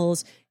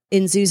animals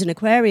in zoos and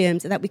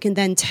aquariums that we can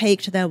then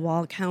take to their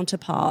wild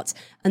counterparts.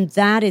 And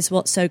that is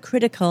what's so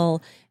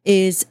critical,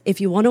 is if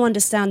you want to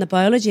understand the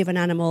biology of an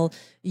animal,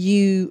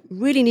 you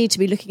really need to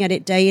be looking at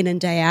it day in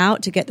and day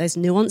out to get those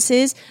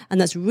nuances.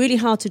 And that's really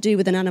hard to do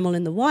with an animal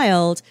in the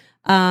wild.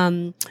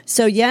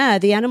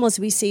 The animals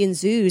we see in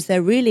zoos,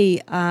 they're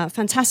really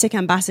fantastic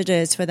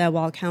ambassadors for their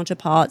wild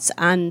counterparts.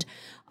 And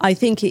I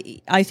think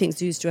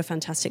zoos do a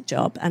fantastic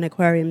job, and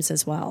aquariums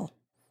as well.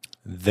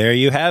 There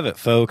you have it,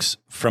 folks,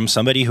 from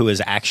somebody who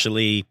is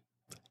actually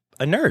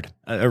a nerd,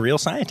 a real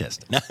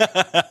scientist.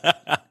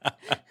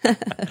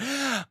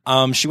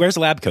 She wears a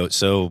lab coat,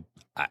 so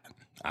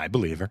I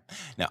believe her.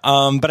 No,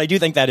 but I do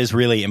think that is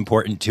really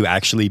important to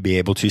actually be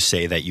able to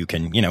say that you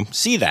can,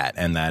 see that,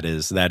 and that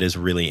is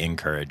really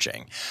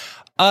encouraging.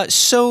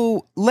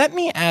 So let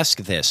me ask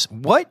this: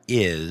 what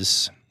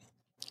is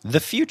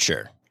the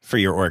future for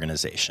your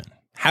organization?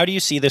 How do you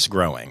see this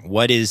growing?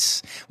 What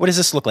does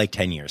this look like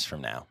 10 years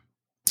from now?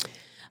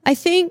 I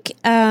think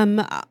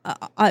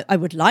I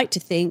would like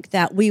to think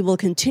that we will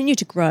continue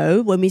to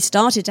grow. When we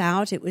started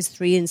out, it was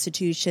 3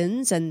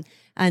 institutions, and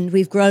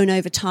we've grown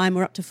over time.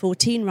 We're up to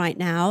 14 right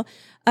now.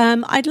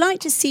 I'd like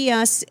to see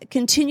us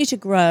continue to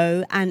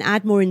grow and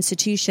add more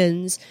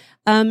institutions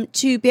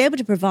to be able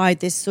to provide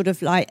this sort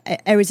of like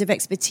areas of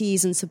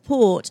expertise and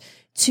support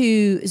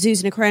to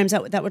zoos and aquariums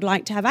that would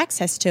like to have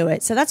access to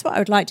it. So that's what I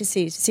would like to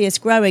see us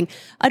growing.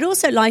 I'd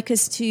also like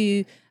us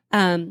to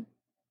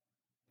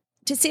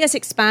see us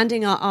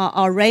expanding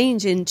our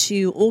range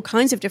into all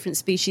kinds of different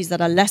species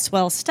that are less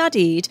well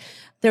studied.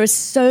 There are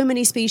so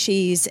many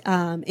species,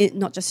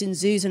 not just in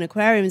zoos and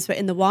aquariums, but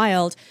in the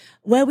wild,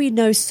 where we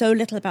know so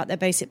little about their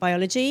basic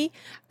biology.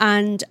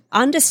 And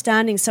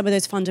understanding some of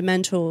those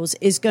fundamentals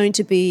is going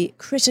to be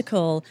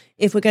critical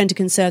if we're going to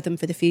conserve them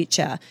for the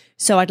future.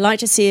 So I'd like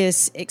to see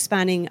us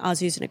expanding our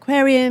zoos and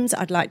aquariums.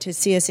 I'd like to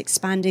see us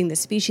expanding the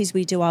species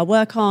we do our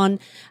work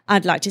on.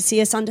 I'd like to see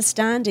us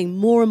understanding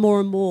more and more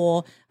and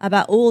more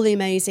about all the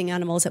amazing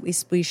animals that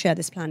we share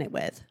this planet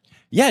with.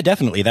 Yeah,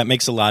 definitely. That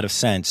makes a lot of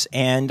sense.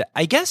 And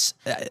I guess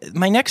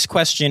my next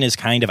question is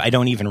kind of, I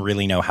don't even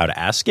really know how to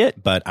ask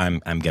it, but I'm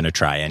going to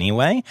try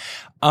anyway.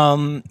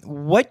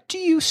 What do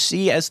you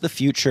see as the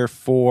future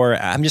for,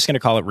 I'm just going to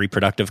call it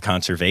reproductive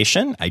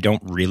conservation. I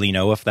don't really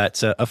know if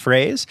that's a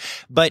phrase,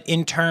 but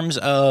in terms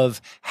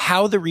of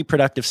how the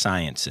reproductive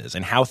sciences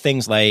and how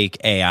things like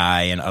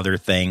AI and other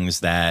things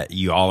that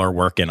you all are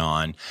working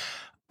on,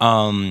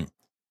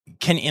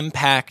 can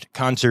impact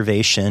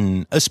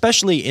conservation,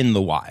 especially in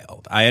the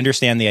wild. I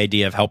understand the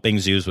idea of helping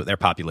zoos with their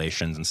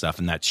populations and stuff,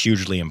 and that's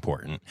hugely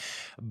important.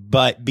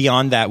 But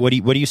beyond that, what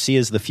do you see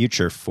as the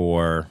future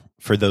for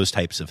those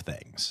types of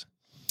things?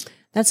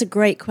 That's a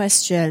great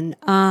question.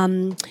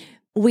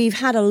 We've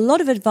had a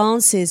lot of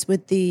advances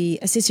with the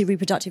assisted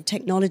reproductive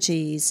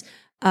technologies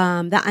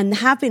that and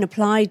have been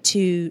applied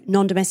to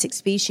non-domestic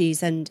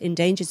species and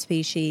endangered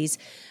species.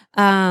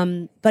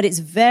 But it's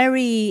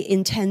very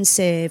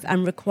intensive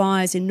and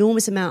requires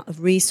enormous amount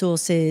of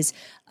resources.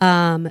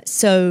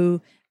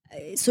 So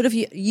sort of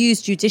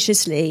used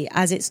judiciously,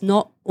 as it's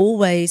not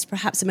always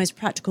perhaps the most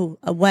practical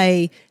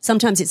way.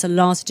 Sometimes it's a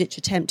last-ditch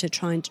attempt to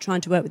trying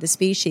to work with the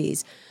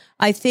species.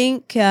 I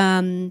think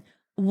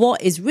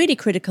what is really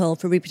critical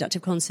for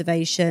reproductive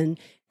conservation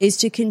is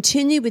to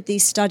continue with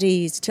these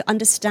studies to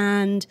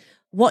understand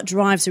what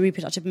drives the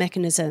reproductive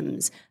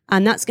mechanisms.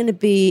 And that's going to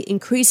be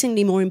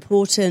increasingly more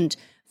important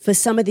for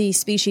some of these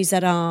species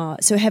that are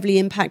so heavily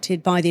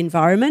impacted by the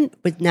environment.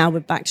 Now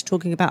we're back to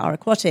talking about our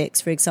aquatics,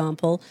 for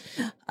example,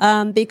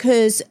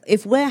 because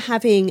if we're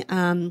having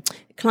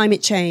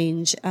climate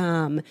change,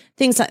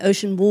 things like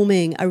ocean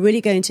warming are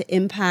really going to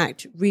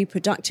impact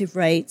reproductive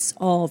rates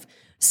of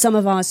some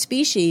of our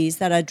species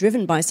that are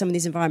driven by some of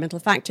these environmental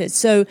factors.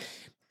 So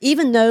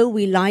even though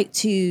we like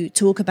to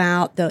talk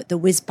about the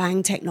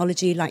whiz-bang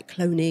technology like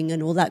cloning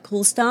and all that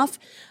cool stuff,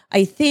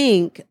 I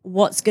think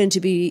what's going to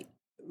be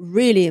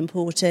really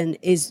important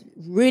is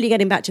really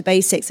getting back to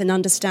basics and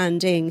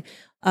understanding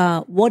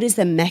what is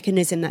the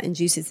mechanism that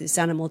induces this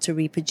animal to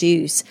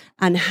reproduce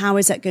and how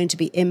is that going to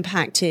be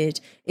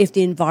impacted if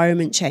the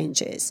environment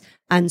changes.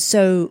 And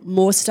so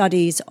more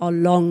studies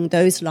along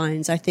those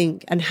lines, I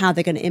think, and how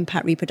they're going to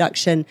impact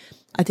reproduction,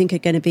 I think are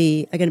going to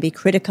be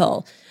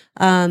critical.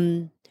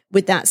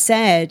 With that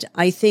said,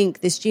 I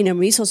think this genome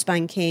resource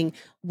banking,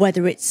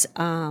 whether it's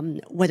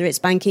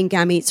banking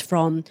gametes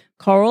from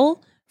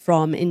coral,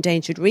 from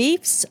endangered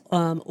reefs,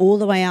 all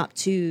the way up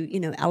to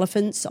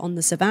elephants on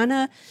the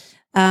savannah,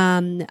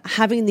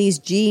 having these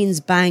genes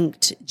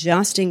banked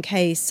just in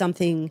case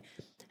something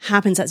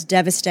happens that's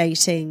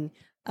devastating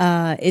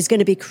is going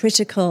to be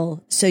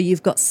critical. So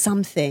you've got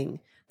something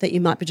that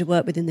you might be able to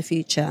work with in the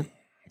future.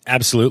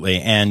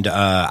 Absolutely. And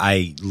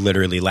I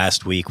literally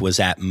last week was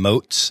at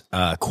Moat's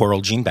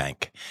Coral Gene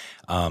Bank.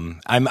 I'm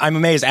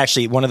amazed.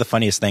 Actually, one of the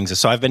funniest things is,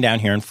 so I've been down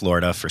here in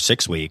Florida for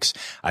 6 weeks.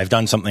 I've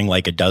done something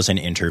like a dozen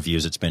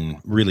interviews. It's been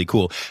really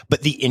cool.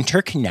 But the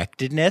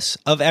interconnectedness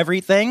of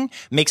everything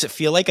makes it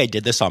feel like I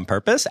did this on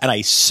purpose, and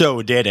I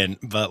so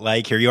didn't. But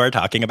like, here you are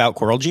talking about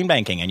coral gene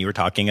banking, and you were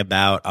talking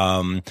about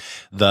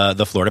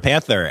the Florida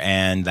panther,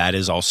 and that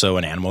is also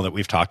an animal that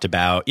we've talked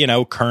about,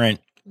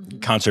 current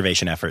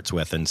conservation efforts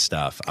with and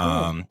stuff.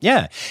 Cool.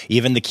 Yeah,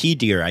 even the key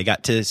deer, I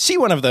got to see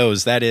one of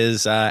those that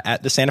is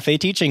at the Santa Fe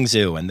Teaching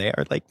Zoo, and they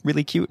are like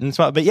really cute and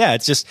small. But yeah,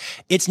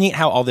 it's neat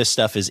how all this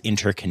stuff is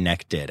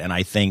interconnected. And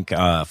I think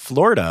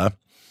Florida,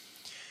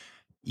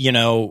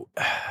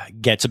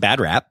 gets a bad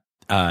rap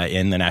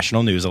in the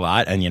national news a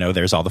lot. And,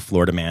 there's all the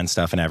Florida man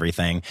stuff and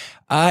everything.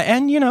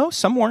 And,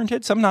 some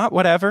warranted, some not,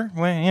 whatever.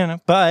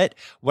 Well, but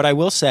what I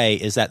will say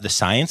is that the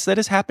science that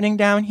is happening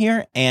down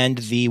here and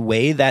the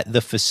way that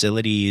the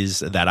facilities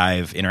that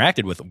I've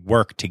interacted with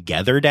work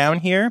together down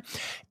here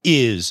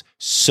is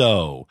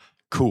so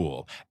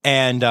cool.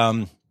 And,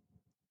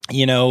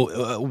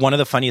 one of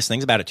the funniest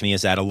things about it to me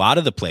is that a lot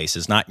of the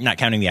places, not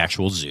counting the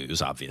actual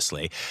zoos,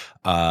 obviously,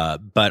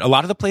 but a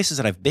lot of the places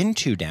that I've been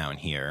to down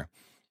here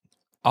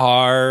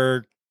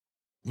are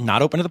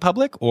not open to the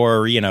public,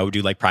 or,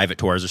 do like private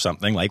tours or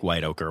something like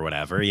White Oak or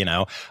whatever,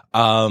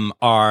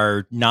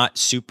 are not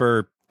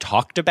super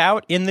talked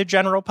about in the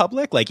general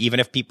public. Like, even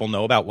if people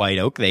know about White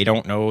Oak, they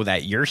don't know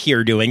that you're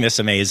here doing this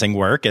amazing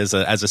work as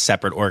a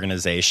separate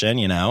organization,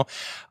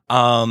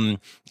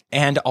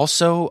 and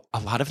also a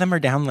lot of them are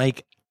down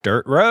like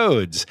dirt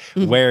roads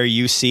where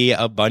you see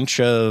a bunch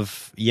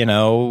of,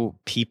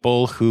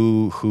 people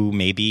who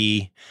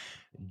maybe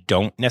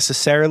don't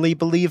necessarily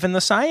believe in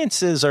the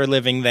sciences are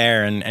living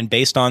there and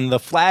based on the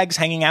flags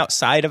hanging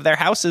outside of their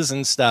houses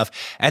and stuff.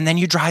 And then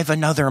you drive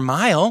another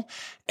mile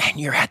and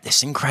you're at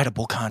this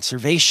incredible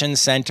conservation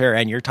center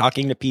and you're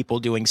talking to people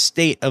doing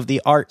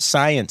state-of-the-art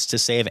science to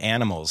save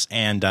animals.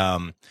 And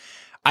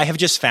I have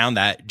just found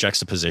that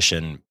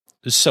juxtaposition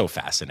so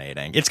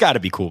fascinating. It's got to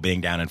be cool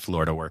being down in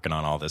Florida working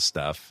on all this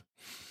stuff.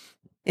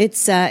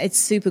 It's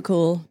super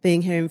cool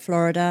being here in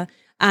Florida,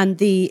 and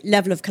the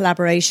level of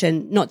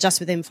collaboration, not just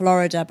within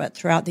Florida, but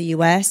throughout the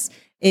US,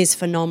 is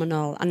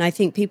phenomenal. And I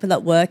think people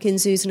that work in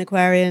zoos and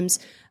aquariums,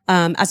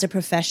 as a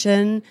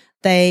profession,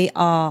 they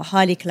are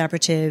highly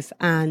collaborative.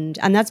 And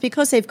that's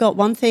because they've got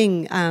one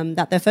thing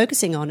that they're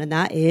focusing on, and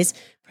that is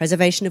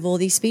preservation of all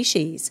these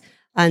species.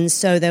 And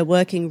so they're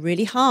working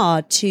really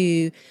hard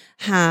to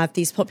have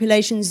these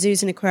population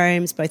zoos and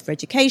aquariums, both for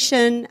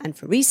education and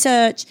for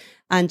research,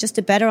 and just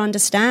to better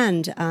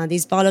understand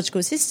these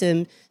biological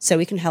systems so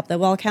we can help their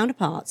wild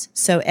counterparts.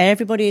 So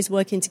everybody is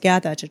working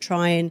together to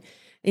try and,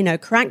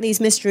 crack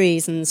these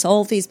mysteries and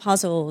solve these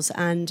puzzles.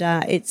 And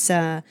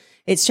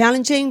it's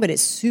challenging, but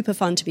it's super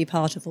fun to be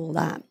part of all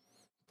that.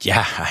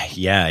 Yeah,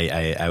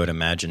 I would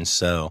imagine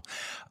so.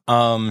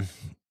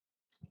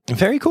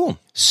 Very cool.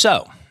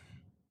 So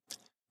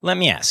let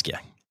me ask you,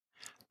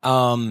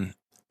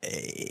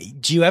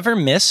 do you ever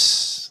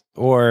miss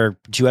or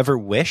do you ever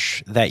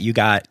wish that you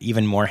got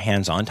even more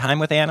hands-on time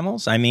with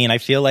animals? I mean, I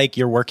feel like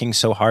you're working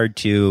so hard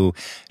to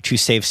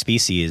save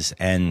species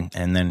and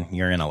then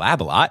you're in a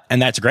lab a lot,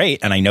 and that's great.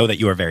 And I know that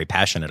you are very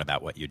passionate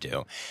about what you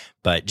do.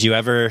 But do you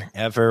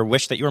ever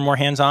wish that you were more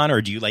hands-on,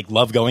 or do you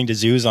love going to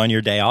zoos on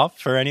your day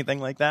off or anything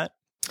like that?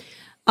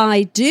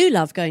 I do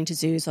love going to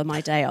zoos on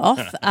my day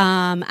off,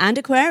 and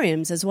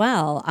aquariums as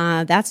well.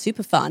 That's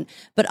super fun.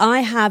 But I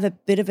have a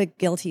bit of a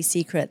guilty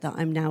secret that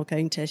I'm now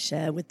going to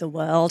share with the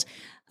world.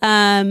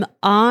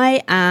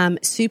 I am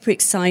super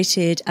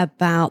excited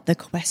about the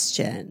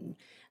question,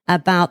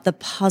 about the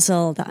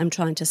puzzle that I'm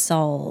trying to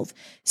solve.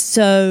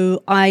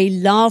 So I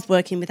love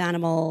working with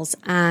animals,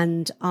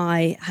 and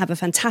I have a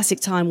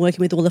fantastic time working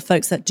with all the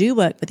folks that do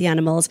work with the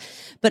animals,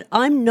 but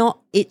I'm not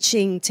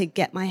itching to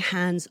get my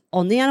hands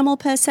on the animal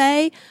per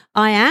se.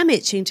 I am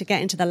itching to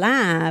get into the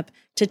lab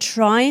to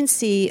try and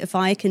see if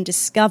I can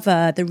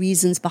discover the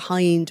reasons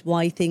behind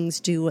why things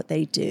do what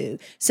they do.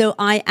 So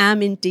I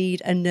am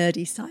indeed a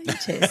nerdy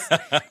scientist.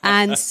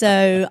 And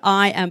so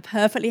I am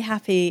perfectly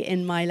happy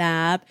in my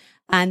lab.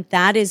 And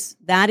that is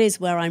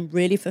where I'm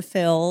really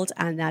fulfilled,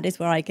 and that is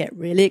where I get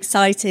really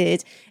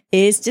excited,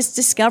 is just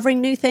discovering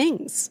new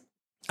things.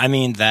 I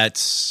mean,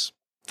 that's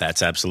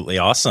absolutely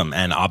awesome,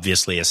 and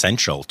obviously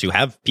essential to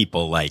have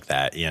people like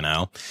that.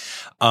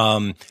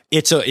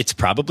 It's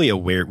probably a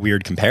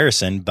weird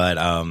comparison, but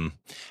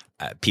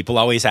people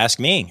always ask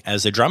me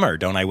as a drummer,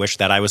 don't I wish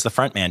that I was the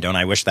front man? Don't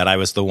I wish that I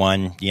was the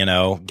one,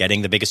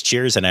 getting the biggest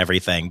cheers and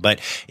everything? But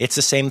it's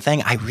the same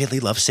thing. I really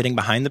love sitting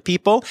behind the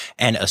people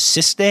and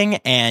assisting,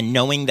 and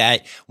knowing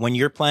that when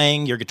you're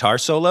playing your guitar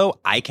solo,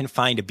 I can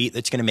find a beat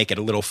that's going to make it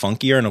a little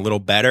funkier and a little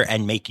better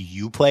and make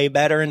you play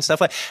better and stuff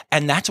like that.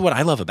 And that's what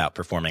I love about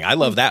performing. I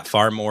love that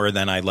far more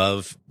than I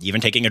love even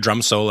taking a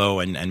drum solo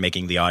and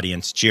making the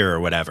audience cheer or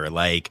whatever.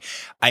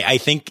 I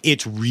think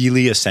it's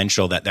really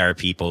essential that there are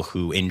people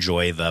who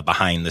enjoy the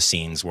behind the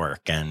scenes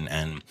work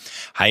and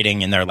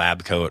hiding in their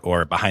lab coat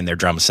or behind their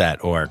drum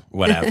set or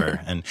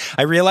whatever. And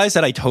I realized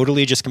that I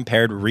totally just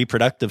compared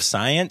reproductive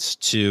science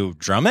to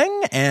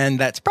drumming, and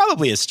that's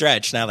probably a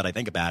stretch now that I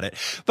think about it.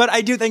 But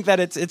I do think that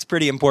it's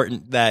pretty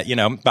important that,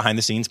 behind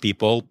the scenes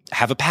people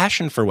have a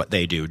passion for what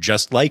they do,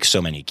 just like so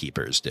many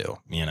keepers do,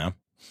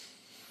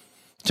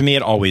 To me,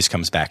 it always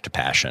comes back to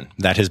passion.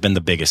 That has been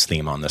the biggest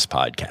theme on this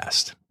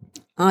podcast.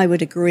 I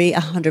would agree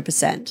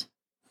 100%.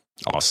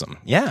 Awesome.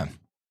 Yeah.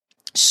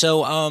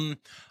 So,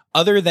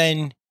 other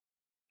than,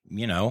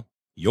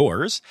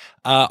 yours,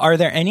 are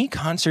there any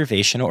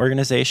conservation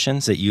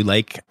organizations that you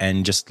like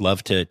and just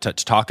love to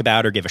talk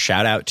about or give a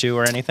shout out to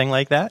or anything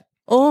like that?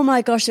 Oh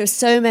my gosh, there's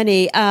so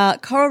many.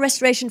 Coral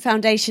Restoration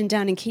Foundation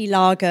down in Key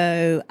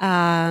Largo,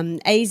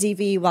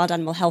 AZV Wild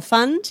Animal Health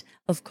Fund,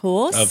 of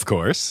course. Of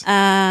course.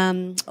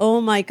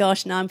 Oh my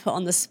gosh, now I'm put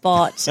on the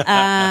spot.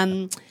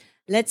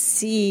 Let's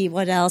see,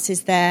 what else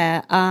is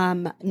there?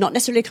 Not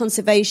necessarily a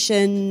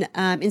conservation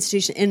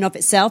institution in and of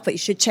itself, but you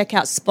should check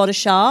out Spot a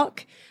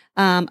Shark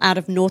out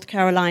of North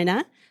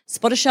Carolina.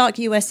 Spot a Shark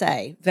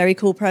USA, very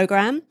cool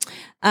program.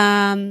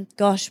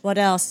 Gosh, what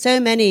else? So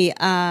many.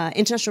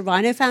 International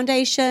Rhino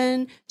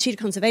Foundation, Cheetah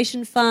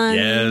Conservation Fund.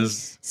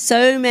 Yes.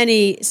 So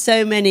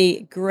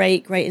many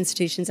great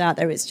institutions out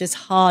there. It's just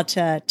hard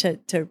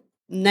to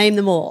name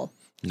them all.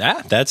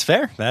 Nah, that's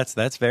fair.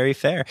 That's very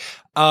fair.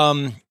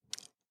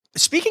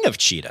 Speaking of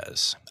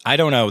cheetahs, I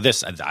don't know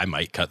this. I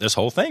might cut this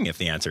whole thing if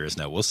the answer is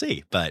no. We'll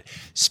see. But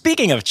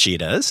speaking of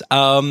cheetahs,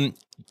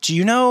 do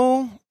you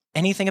know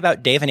anything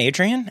about Dave and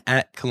Adrian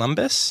at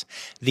Columbus,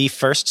 the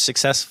first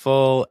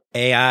successful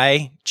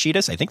AI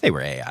cheetahs? I think they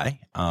were AI,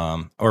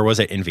 or was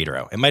it in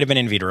vitro? It might have been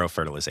in vitro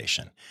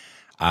fertilization.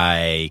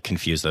 I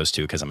confuse those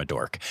two because I'm a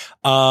dork.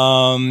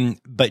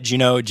 But do you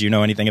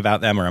know anything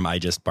about them, or am I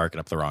just barking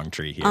up the wrong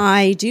tree here?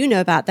 I do know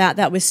about that.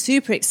 That was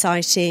super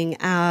exciting.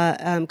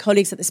 Our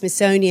colleagues at the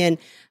Smithsonian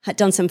had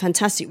done some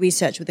fantastic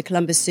research with the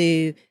Columbus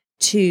Zoo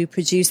to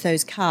produce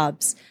those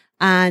cubs.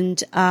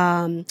 And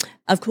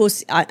of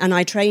course,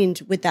 I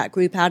trained with that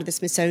group out of the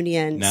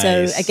Smithsonian. Nice.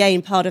 So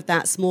again, part of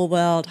that small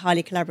world,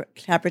 highly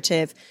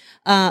collaborative,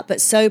 but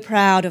so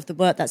proud of the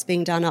work that's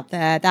being done up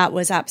there. That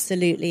was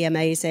absolutely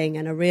amazing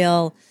and a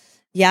real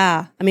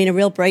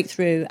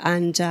breakthrough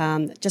and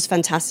just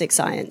fantastic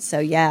science. So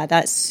yeah,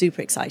 that's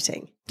super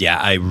exciting. Yeah,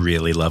 I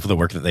really love the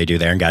work that they do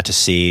there and got to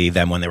see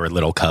them when they were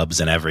little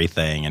cubs and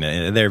everything.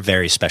 And they're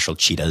very special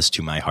cheetahs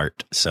to my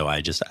heart. So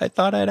I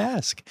thought I'd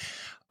ask.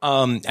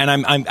 And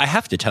I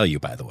have to tell you,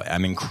 by the way,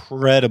 I'm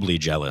incredibly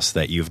jealous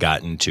that you've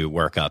gotten to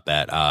work up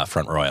at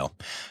Front Royal.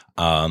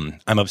 I'm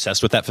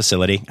obsessed with that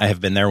facility. I have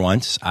been there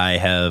once. I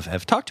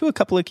have talked to a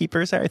couple of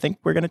keepers there. I think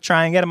we're going to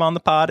try and get them on the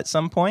pod at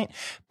some point.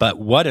 But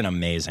what an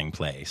amazing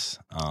place.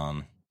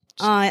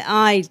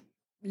 I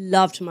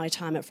loved my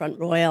time at Front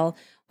Royal.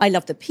 I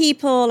love the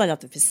people. I love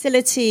the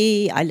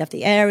facility. I love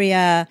the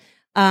area.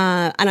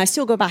 And I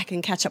still go back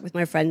and catch up with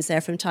my friends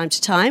there from time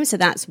to time. So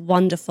that's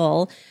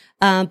wonderful.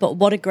 But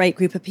what a great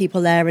group of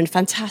people there and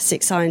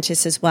fantastic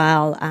scientists as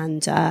well.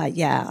 And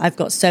I've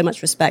got so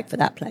much respect for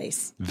that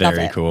place.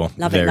 Very cool.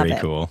 Very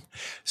cool.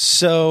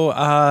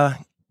 So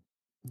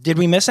did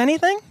we miss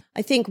anything?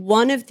 I think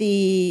one of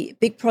the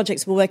big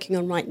projects we're working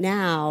on right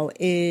now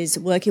is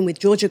working with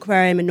Georgia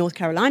Aquarium and North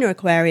Carolina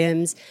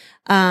Aquariums,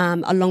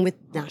 along with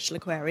National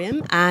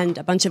Aquarium and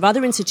a bunch of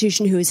other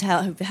institutions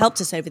who've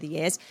helped us over the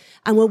years.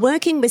 And we're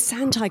working with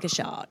sand tiger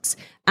sharks.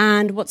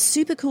 And what's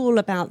super cool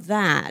about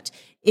that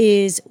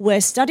is we're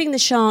studying the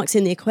sharks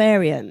in the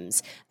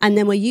aquariums, and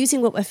then we're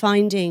using what we're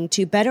finding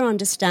to better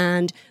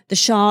understand the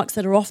sharks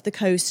that are off the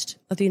coast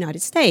of the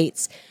United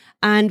States.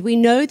 And we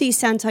know these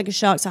sand tiger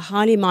sharks are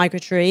highly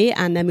migratory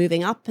and they're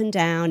moving up and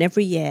down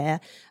every year.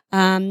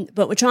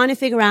 But we're trying to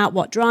figure out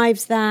what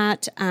drives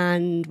that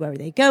and where are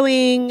they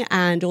going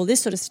and all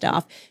this sort of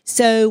stuff.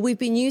 So we've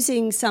been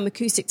using some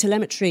acoustic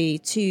telemetry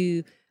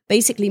to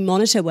basically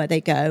monitor where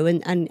they go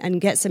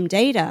and get some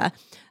data.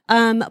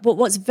 But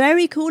what's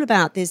very cool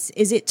about this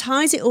is it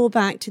ties it all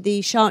back to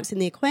the sharks in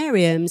the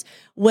aquariums,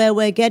 where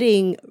we're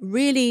getting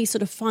really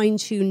sort of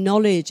fine-tuned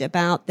knowledge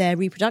about their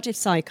reproductive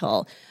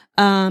cycle.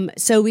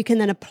 So we can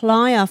then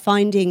apply our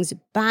findings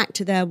back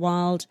to their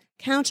wild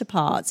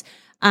counterparts.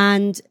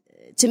 And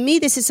to me,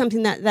 this is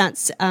something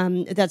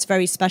that's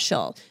very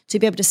special, to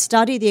be able to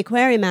study the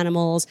aquarium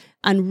animals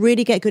and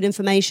really get good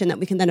information that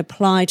we can then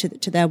apply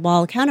to their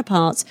wild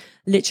counterparts,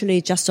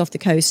 literally just off the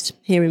coast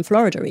here in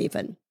Florida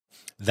even.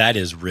 That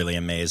is really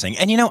amazing.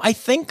 And, you know, I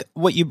think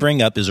what you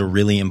bring up is a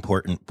really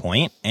important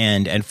point.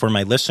 And for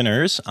my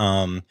listeners,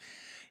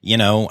 you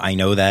know, I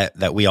know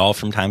that we all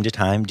from time to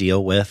time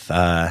deal with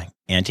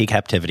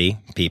anti-captivity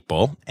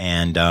people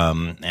and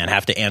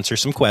have to answer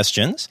some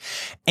questions.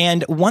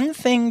 And one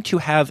thing to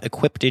have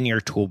equipped in your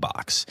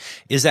toolbox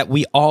is that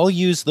we all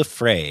use the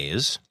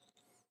phrase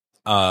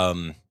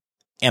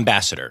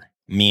ambassador,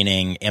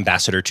 meaning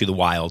ambassador to the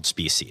wild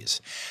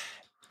species.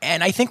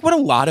 And I think what a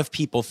lot of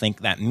people think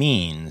that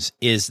means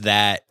is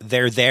that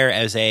they're there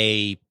as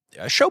a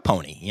show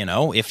pony. You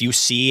know, if you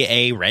see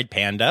a red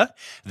panda,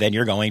 then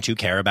you're going to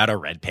care about a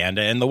red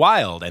panda in the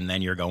wild. And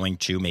then you're going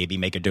to maybe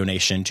make a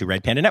donation to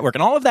Red Panda Network.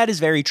 And all of that is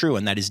very true.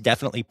 And that is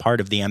definitely part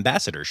of the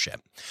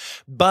ambassadorship.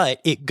 But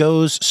it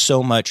goes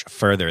so much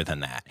further than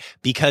that,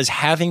 because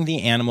having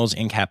the animals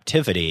in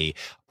captivity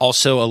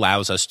also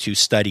allows us to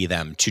study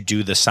them, to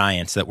do the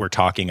science that we're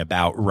talking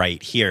about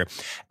right here.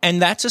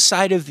 And that's a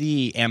side of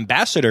the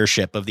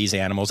ambassadorship of these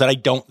animals that I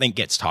don't think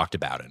gets talked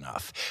about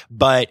enough,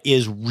 but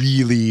is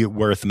really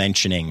worth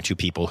mentioning to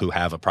people who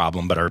have a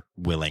problem but are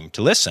willing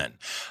to listen.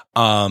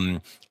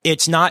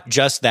 It's not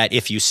just that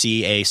if you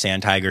see a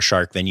sand tiger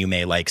shark, then you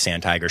may like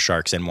sand tiger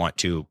sharks and want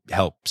to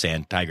help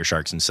sand tiger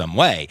sharks in some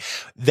way.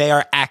 They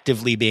are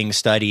actively being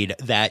studied.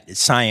 That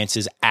science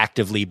is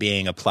actively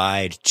being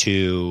applied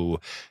to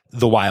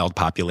the wild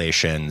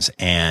populations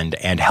and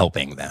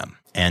helping them.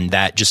 And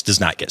that just does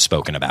not get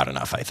spoken about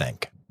enough, I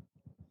think.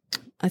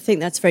 I think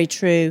that's very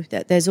true.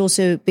 That there's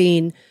also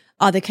been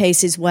other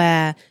cases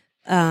where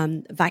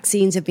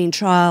vaccines have been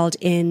trialed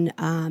in,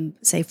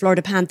 say,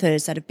 Florida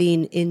panthers that have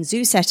been in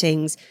zoo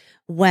settings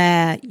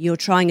where you're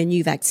trying a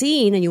new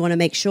vaccine and you want to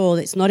make sure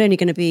that it's not only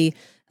going to be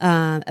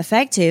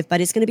effective, but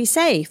it's going to be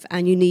safe.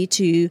 And you need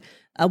to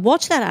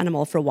watch that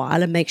animal for a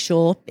while and make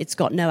sure it's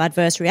got no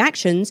adverse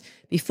reactions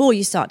before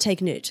you start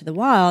taking it to the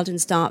wild and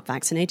start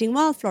vaccinating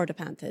wild Florida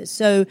panthers.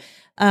 So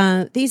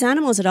these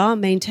animals that are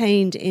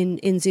maintained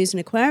in zoos and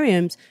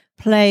aquariums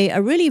play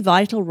a really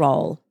vital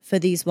role for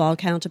these wild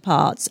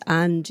counterparts.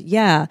 And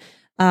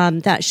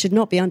that should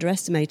not be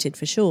underestimated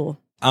for sure.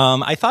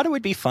 I thought it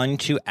would be fun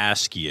to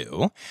ask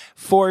you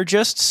for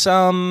just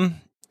some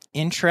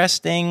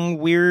interesting,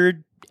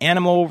 weird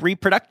animal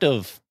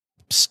reproductive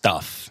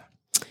stuff.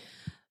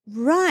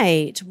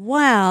 Right.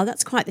 Wow,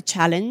 that's quite the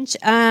challenge.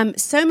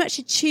 So much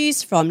to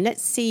choose from.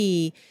 Let's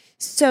see.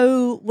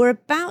 So we're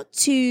about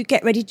to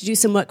get ready to do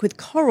some work with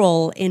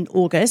coral in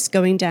August,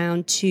 going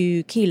down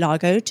to Key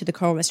Largo to the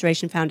Coral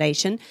Restoration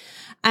Foundation.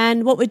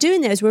 And what we're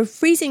doing there is we're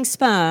freezing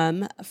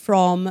sperm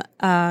from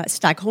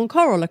staghorn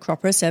coral,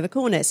 Acropora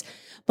cervicornis.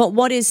 But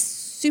what is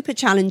super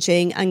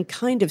challenging and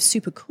kind of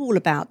super cool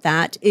about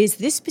that is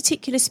this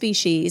particular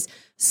species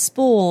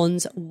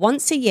spawns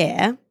once a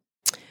year,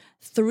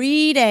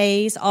 3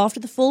 days after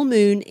the full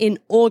moon in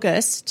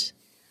August,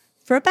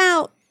 for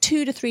about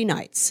 2 to 3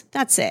 nights.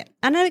 That's it.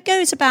 And it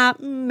goes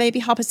about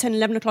maybe 10:30,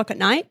 11 o'clock at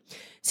night.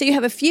 So you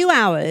have a few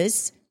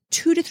hours,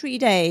 2 to 3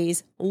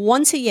 days,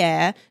 once a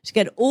year, to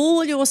get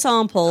all your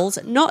samples,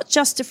 not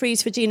just to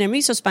freeze for genome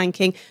resource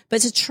banking,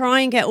 but to try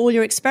and get all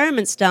your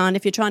experiments done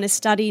if you're trying to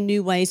study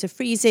new ways of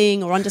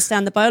freezing or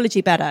understand the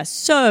biology better.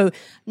 So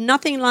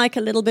nothing like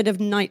a little bit of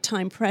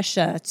nighttime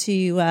pressure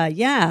to,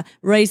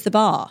 raise the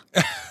bar.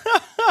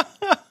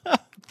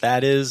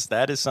 That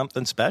is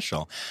something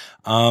special.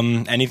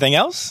 Anything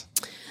else?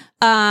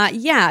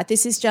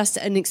 This is just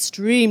an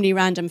extremely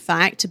random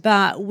fact,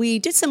 but we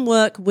did some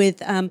work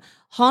with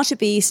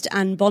hartebeest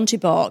and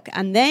bontebok,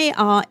 and they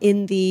are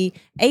in the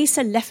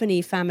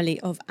Acerlephinae family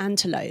of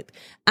antelope.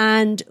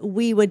 And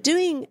we were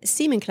doing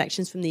semen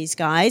collections from these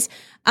guys,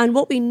 and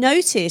what we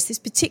noticed, this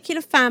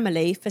particular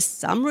family, for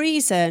some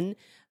reason,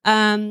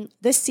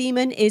 the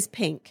semen is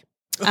pink.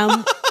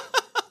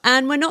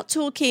 And we're not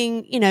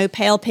talking,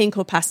 pale pink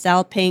or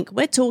pastel pink.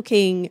 We're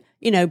talking,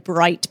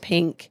 bright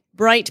pink,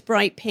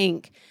 bright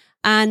pink.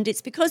 And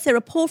it's because there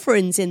are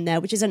porphyrins in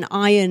there, which is an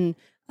iron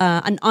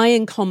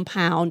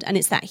compound, and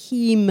it's that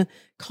heme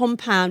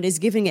compound is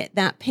giving it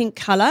that pink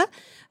color.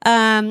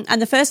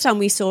 And the first time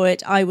we saw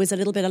it, I was a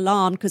little bit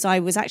alarmed because I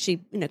was actually,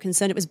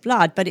 concerned it was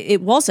blood, but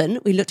it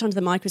wasn't. We looked under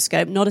the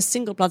microscope, not a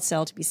single blood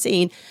cell to be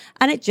seen.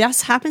 And it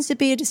just happens to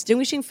be a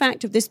distinguishing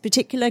fact of this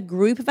particular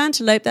group of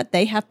antelope that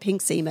they have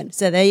pink semen.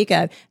 So there you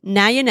go.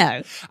 Now you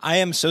know. I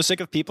am so sick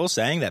of people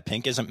saying that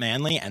pink isn't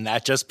manly, and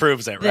that just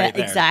proves it right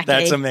there. Exactly.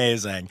 That's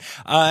amazing.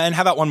 And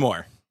how about one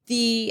more?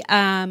 The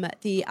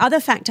other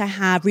fact I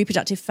have,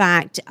 reproductive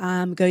fact,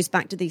 goes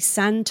back to the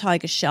sand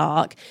tiger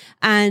shark,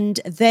 and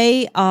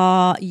they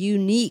are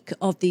unique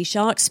of the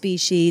shark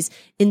species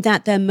in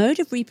that their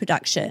mode of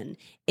reproduction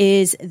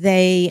is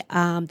they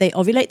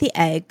ovulate the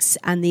eggs,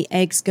 and the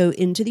eggs go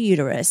into the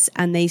uterus,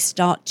 and they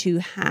start to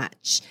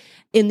hatch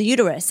in the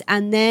uterus,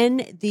 and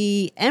then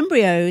the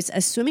embryos are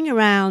swimming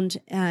around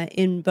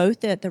in both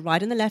the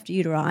right and the left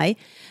uteri.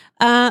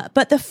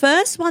 But the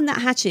first one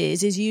that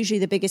hatches is usually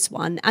the biggest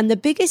one, and the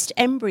biggest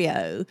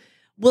embryo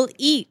will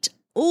eat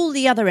all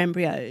the other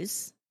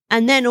embryos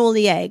and then all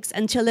the eggs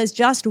until there's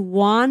just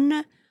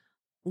one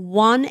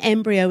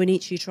embryo in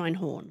each uterine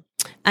horn.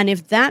 And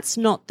if that's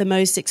not the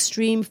most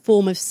extreme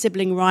form of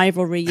sibling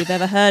rivalry you've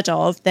ever heard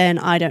of, then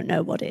I don't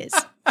know what is.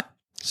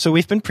 So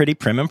we've been pretty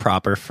prim and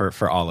proper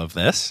for all of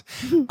this,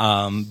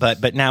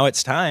 but now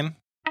it's time.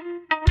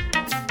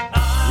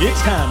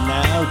 It's time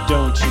now,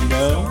 don't you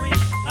know?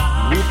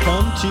 We've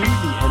come to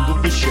the end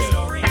of the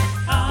show,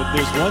 but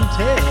there's one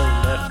tale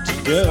left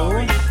to go.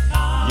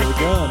 You're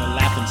gonna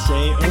laugh and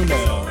say, oh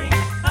no.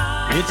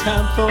 It's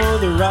time for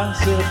the Ra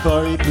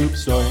Safari poop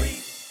story.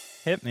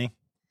 Hit me.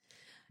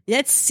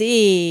 Let's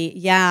see.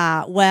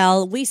 Yeah,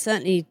 well, we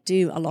certainly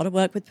do a lot of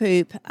work with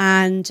poop.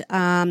 And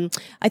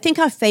I think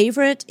our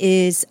favorite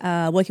is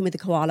working with the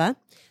koala,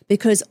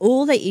 because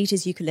all they eat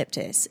is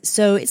eucalyptus.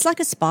 So it's like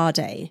a spa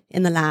day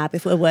in the lab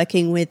if we're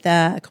working with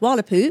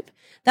koala poop.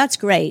 That's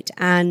great.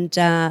 And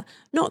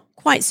not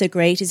quite so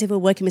great is if we're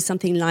working with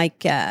something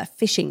like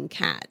fishing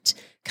cat,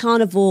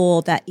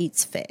 carnivore that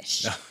eats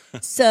fish.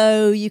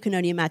 So you can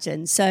only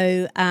imagine.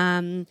 So,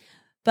 so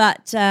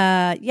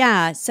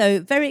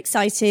very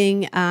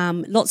exciting.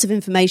 Lots of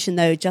information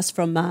though, just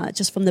from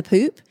the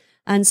poop.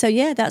 And so,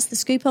 that's the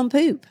scoop on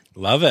poop.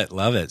 Love it.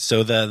 Love it.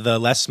 So the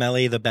less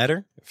smelly, the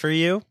better for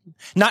you?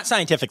 Not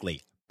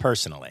scientifically,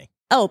 personally.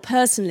 Oh,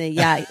 personally,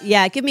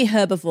 yeah. Give me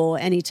herbivore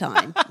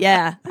anytime.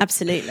 Yeah,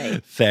 absolutely.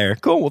 Fair.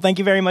 Cool. Well, thank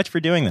you very much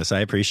for doing this. I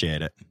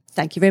appreciate it.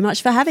 Thank you very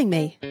much for having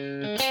me.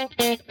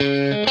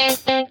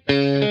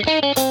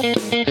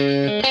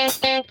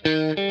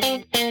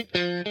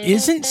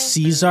 Isn't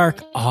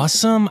Cesark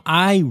awesome?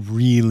 I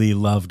really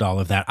loved all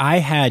of that. I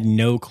had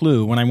no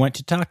clue when I went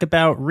to talk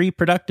about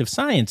reproductive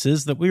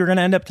sciences that we were going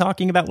to end up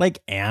talking about like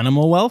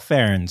animal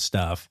welfare and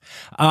stuff.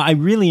 I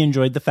really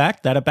enjoyed the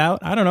fact that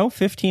about,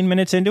 15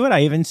 minutes into it,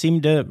 I even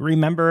seemed to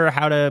remember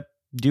how to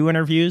do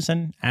interviews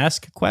and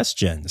ask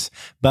questions.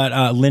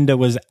 But Linda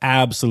was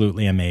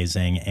absolutely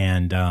amazing.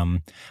 And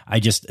I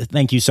just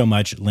thank you so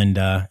much,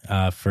 Linda,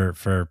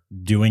 for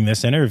doing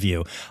this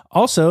interview.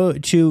 Also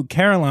to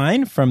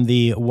Caroline from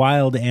the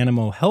Wild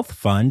Animal Health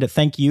Fund,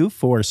 thank you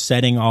for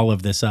setting all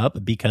of this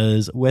up,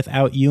 because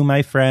without you,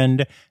 my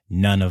friend,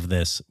 none of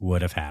this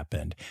would have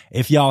happened.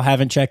 If y'all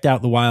haven't checked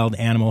out the Wild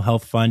Animal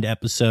Health Fund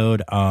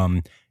episode,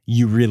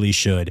 you really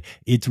should.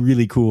 It's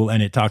really cool,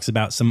 and it talks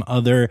about some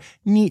other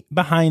neat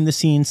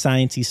behind-the-scenes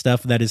sciencey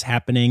stuff that is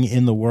happening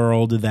in the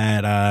world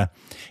that,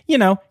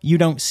 you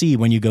don't see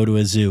when you go to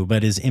a zoo,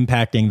 but is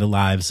impacting the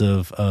lives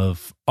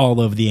of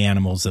all of the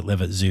animals that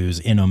live at zoos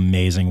in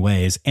amazing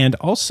ways, and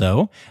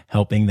also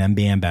helping them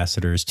be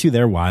ambassadors to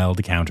their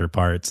wild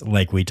counterparts,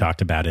 like we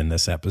talked about in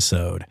this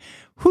episode.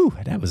 Whew,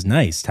 that was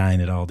nice tying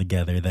it all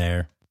together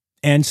there.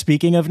 And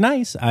speaking of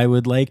nice, I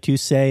would like to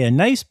say a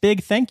nice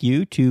big thank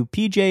you to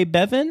PJ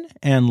Bevan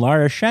and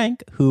Lara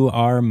Shank, who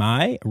are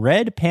my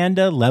Red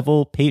Panda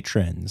level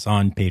patrons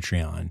on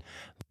Patreon.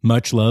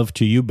 Much love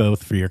to you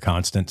both for your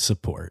constant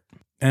support.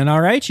 And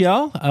all right,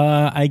 y'all,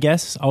 I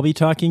guess I'll be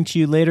talking to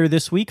you later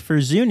this week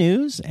for Zoo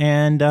News,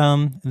 and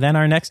then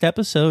our next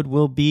episode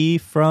will be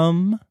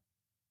from,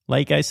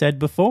 like I said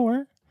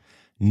before,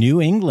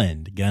 New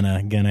England.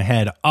 Gonna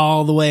head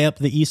all the way up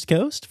the East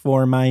Coast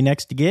for my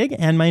next gig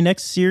and my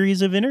next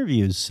series of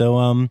interviews.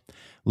 So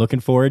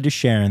looking forward to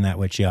sharing that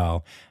with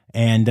y'all.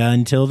 And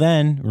until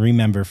then,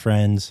 remember,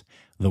 friends,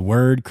 the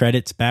word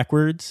credits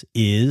backwards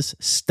is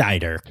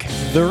Steiderk.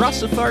 The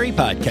Rossafari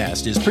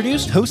podcast is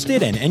produced,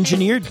 hosted, and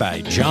engineered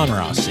by John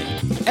Rossi.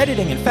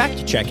 Editing and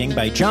fact-checking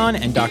by John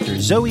and Dr.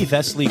 Zoe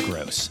Vesley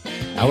Gross.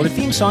 Our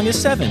theme song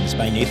is Sevens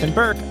by Nathan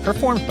Burke,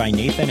 performed by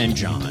Nathan and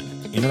John.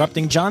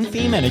 Interrupting John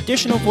theme and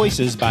additional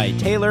voices by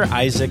Taylor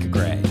Isaac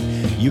Gray.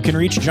 You can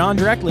reach John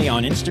directly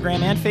on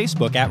Instagram and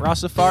Facebook at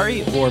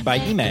Rossafari or by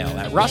email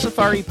at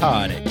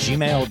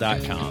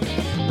rossafaripod@gmail.com.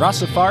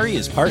 Rossafari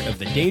is part of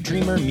the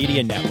Daydreamer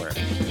Media Network.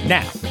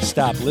 Now,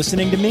 stop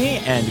listening to me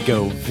and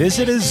go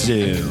visit a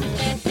zoo.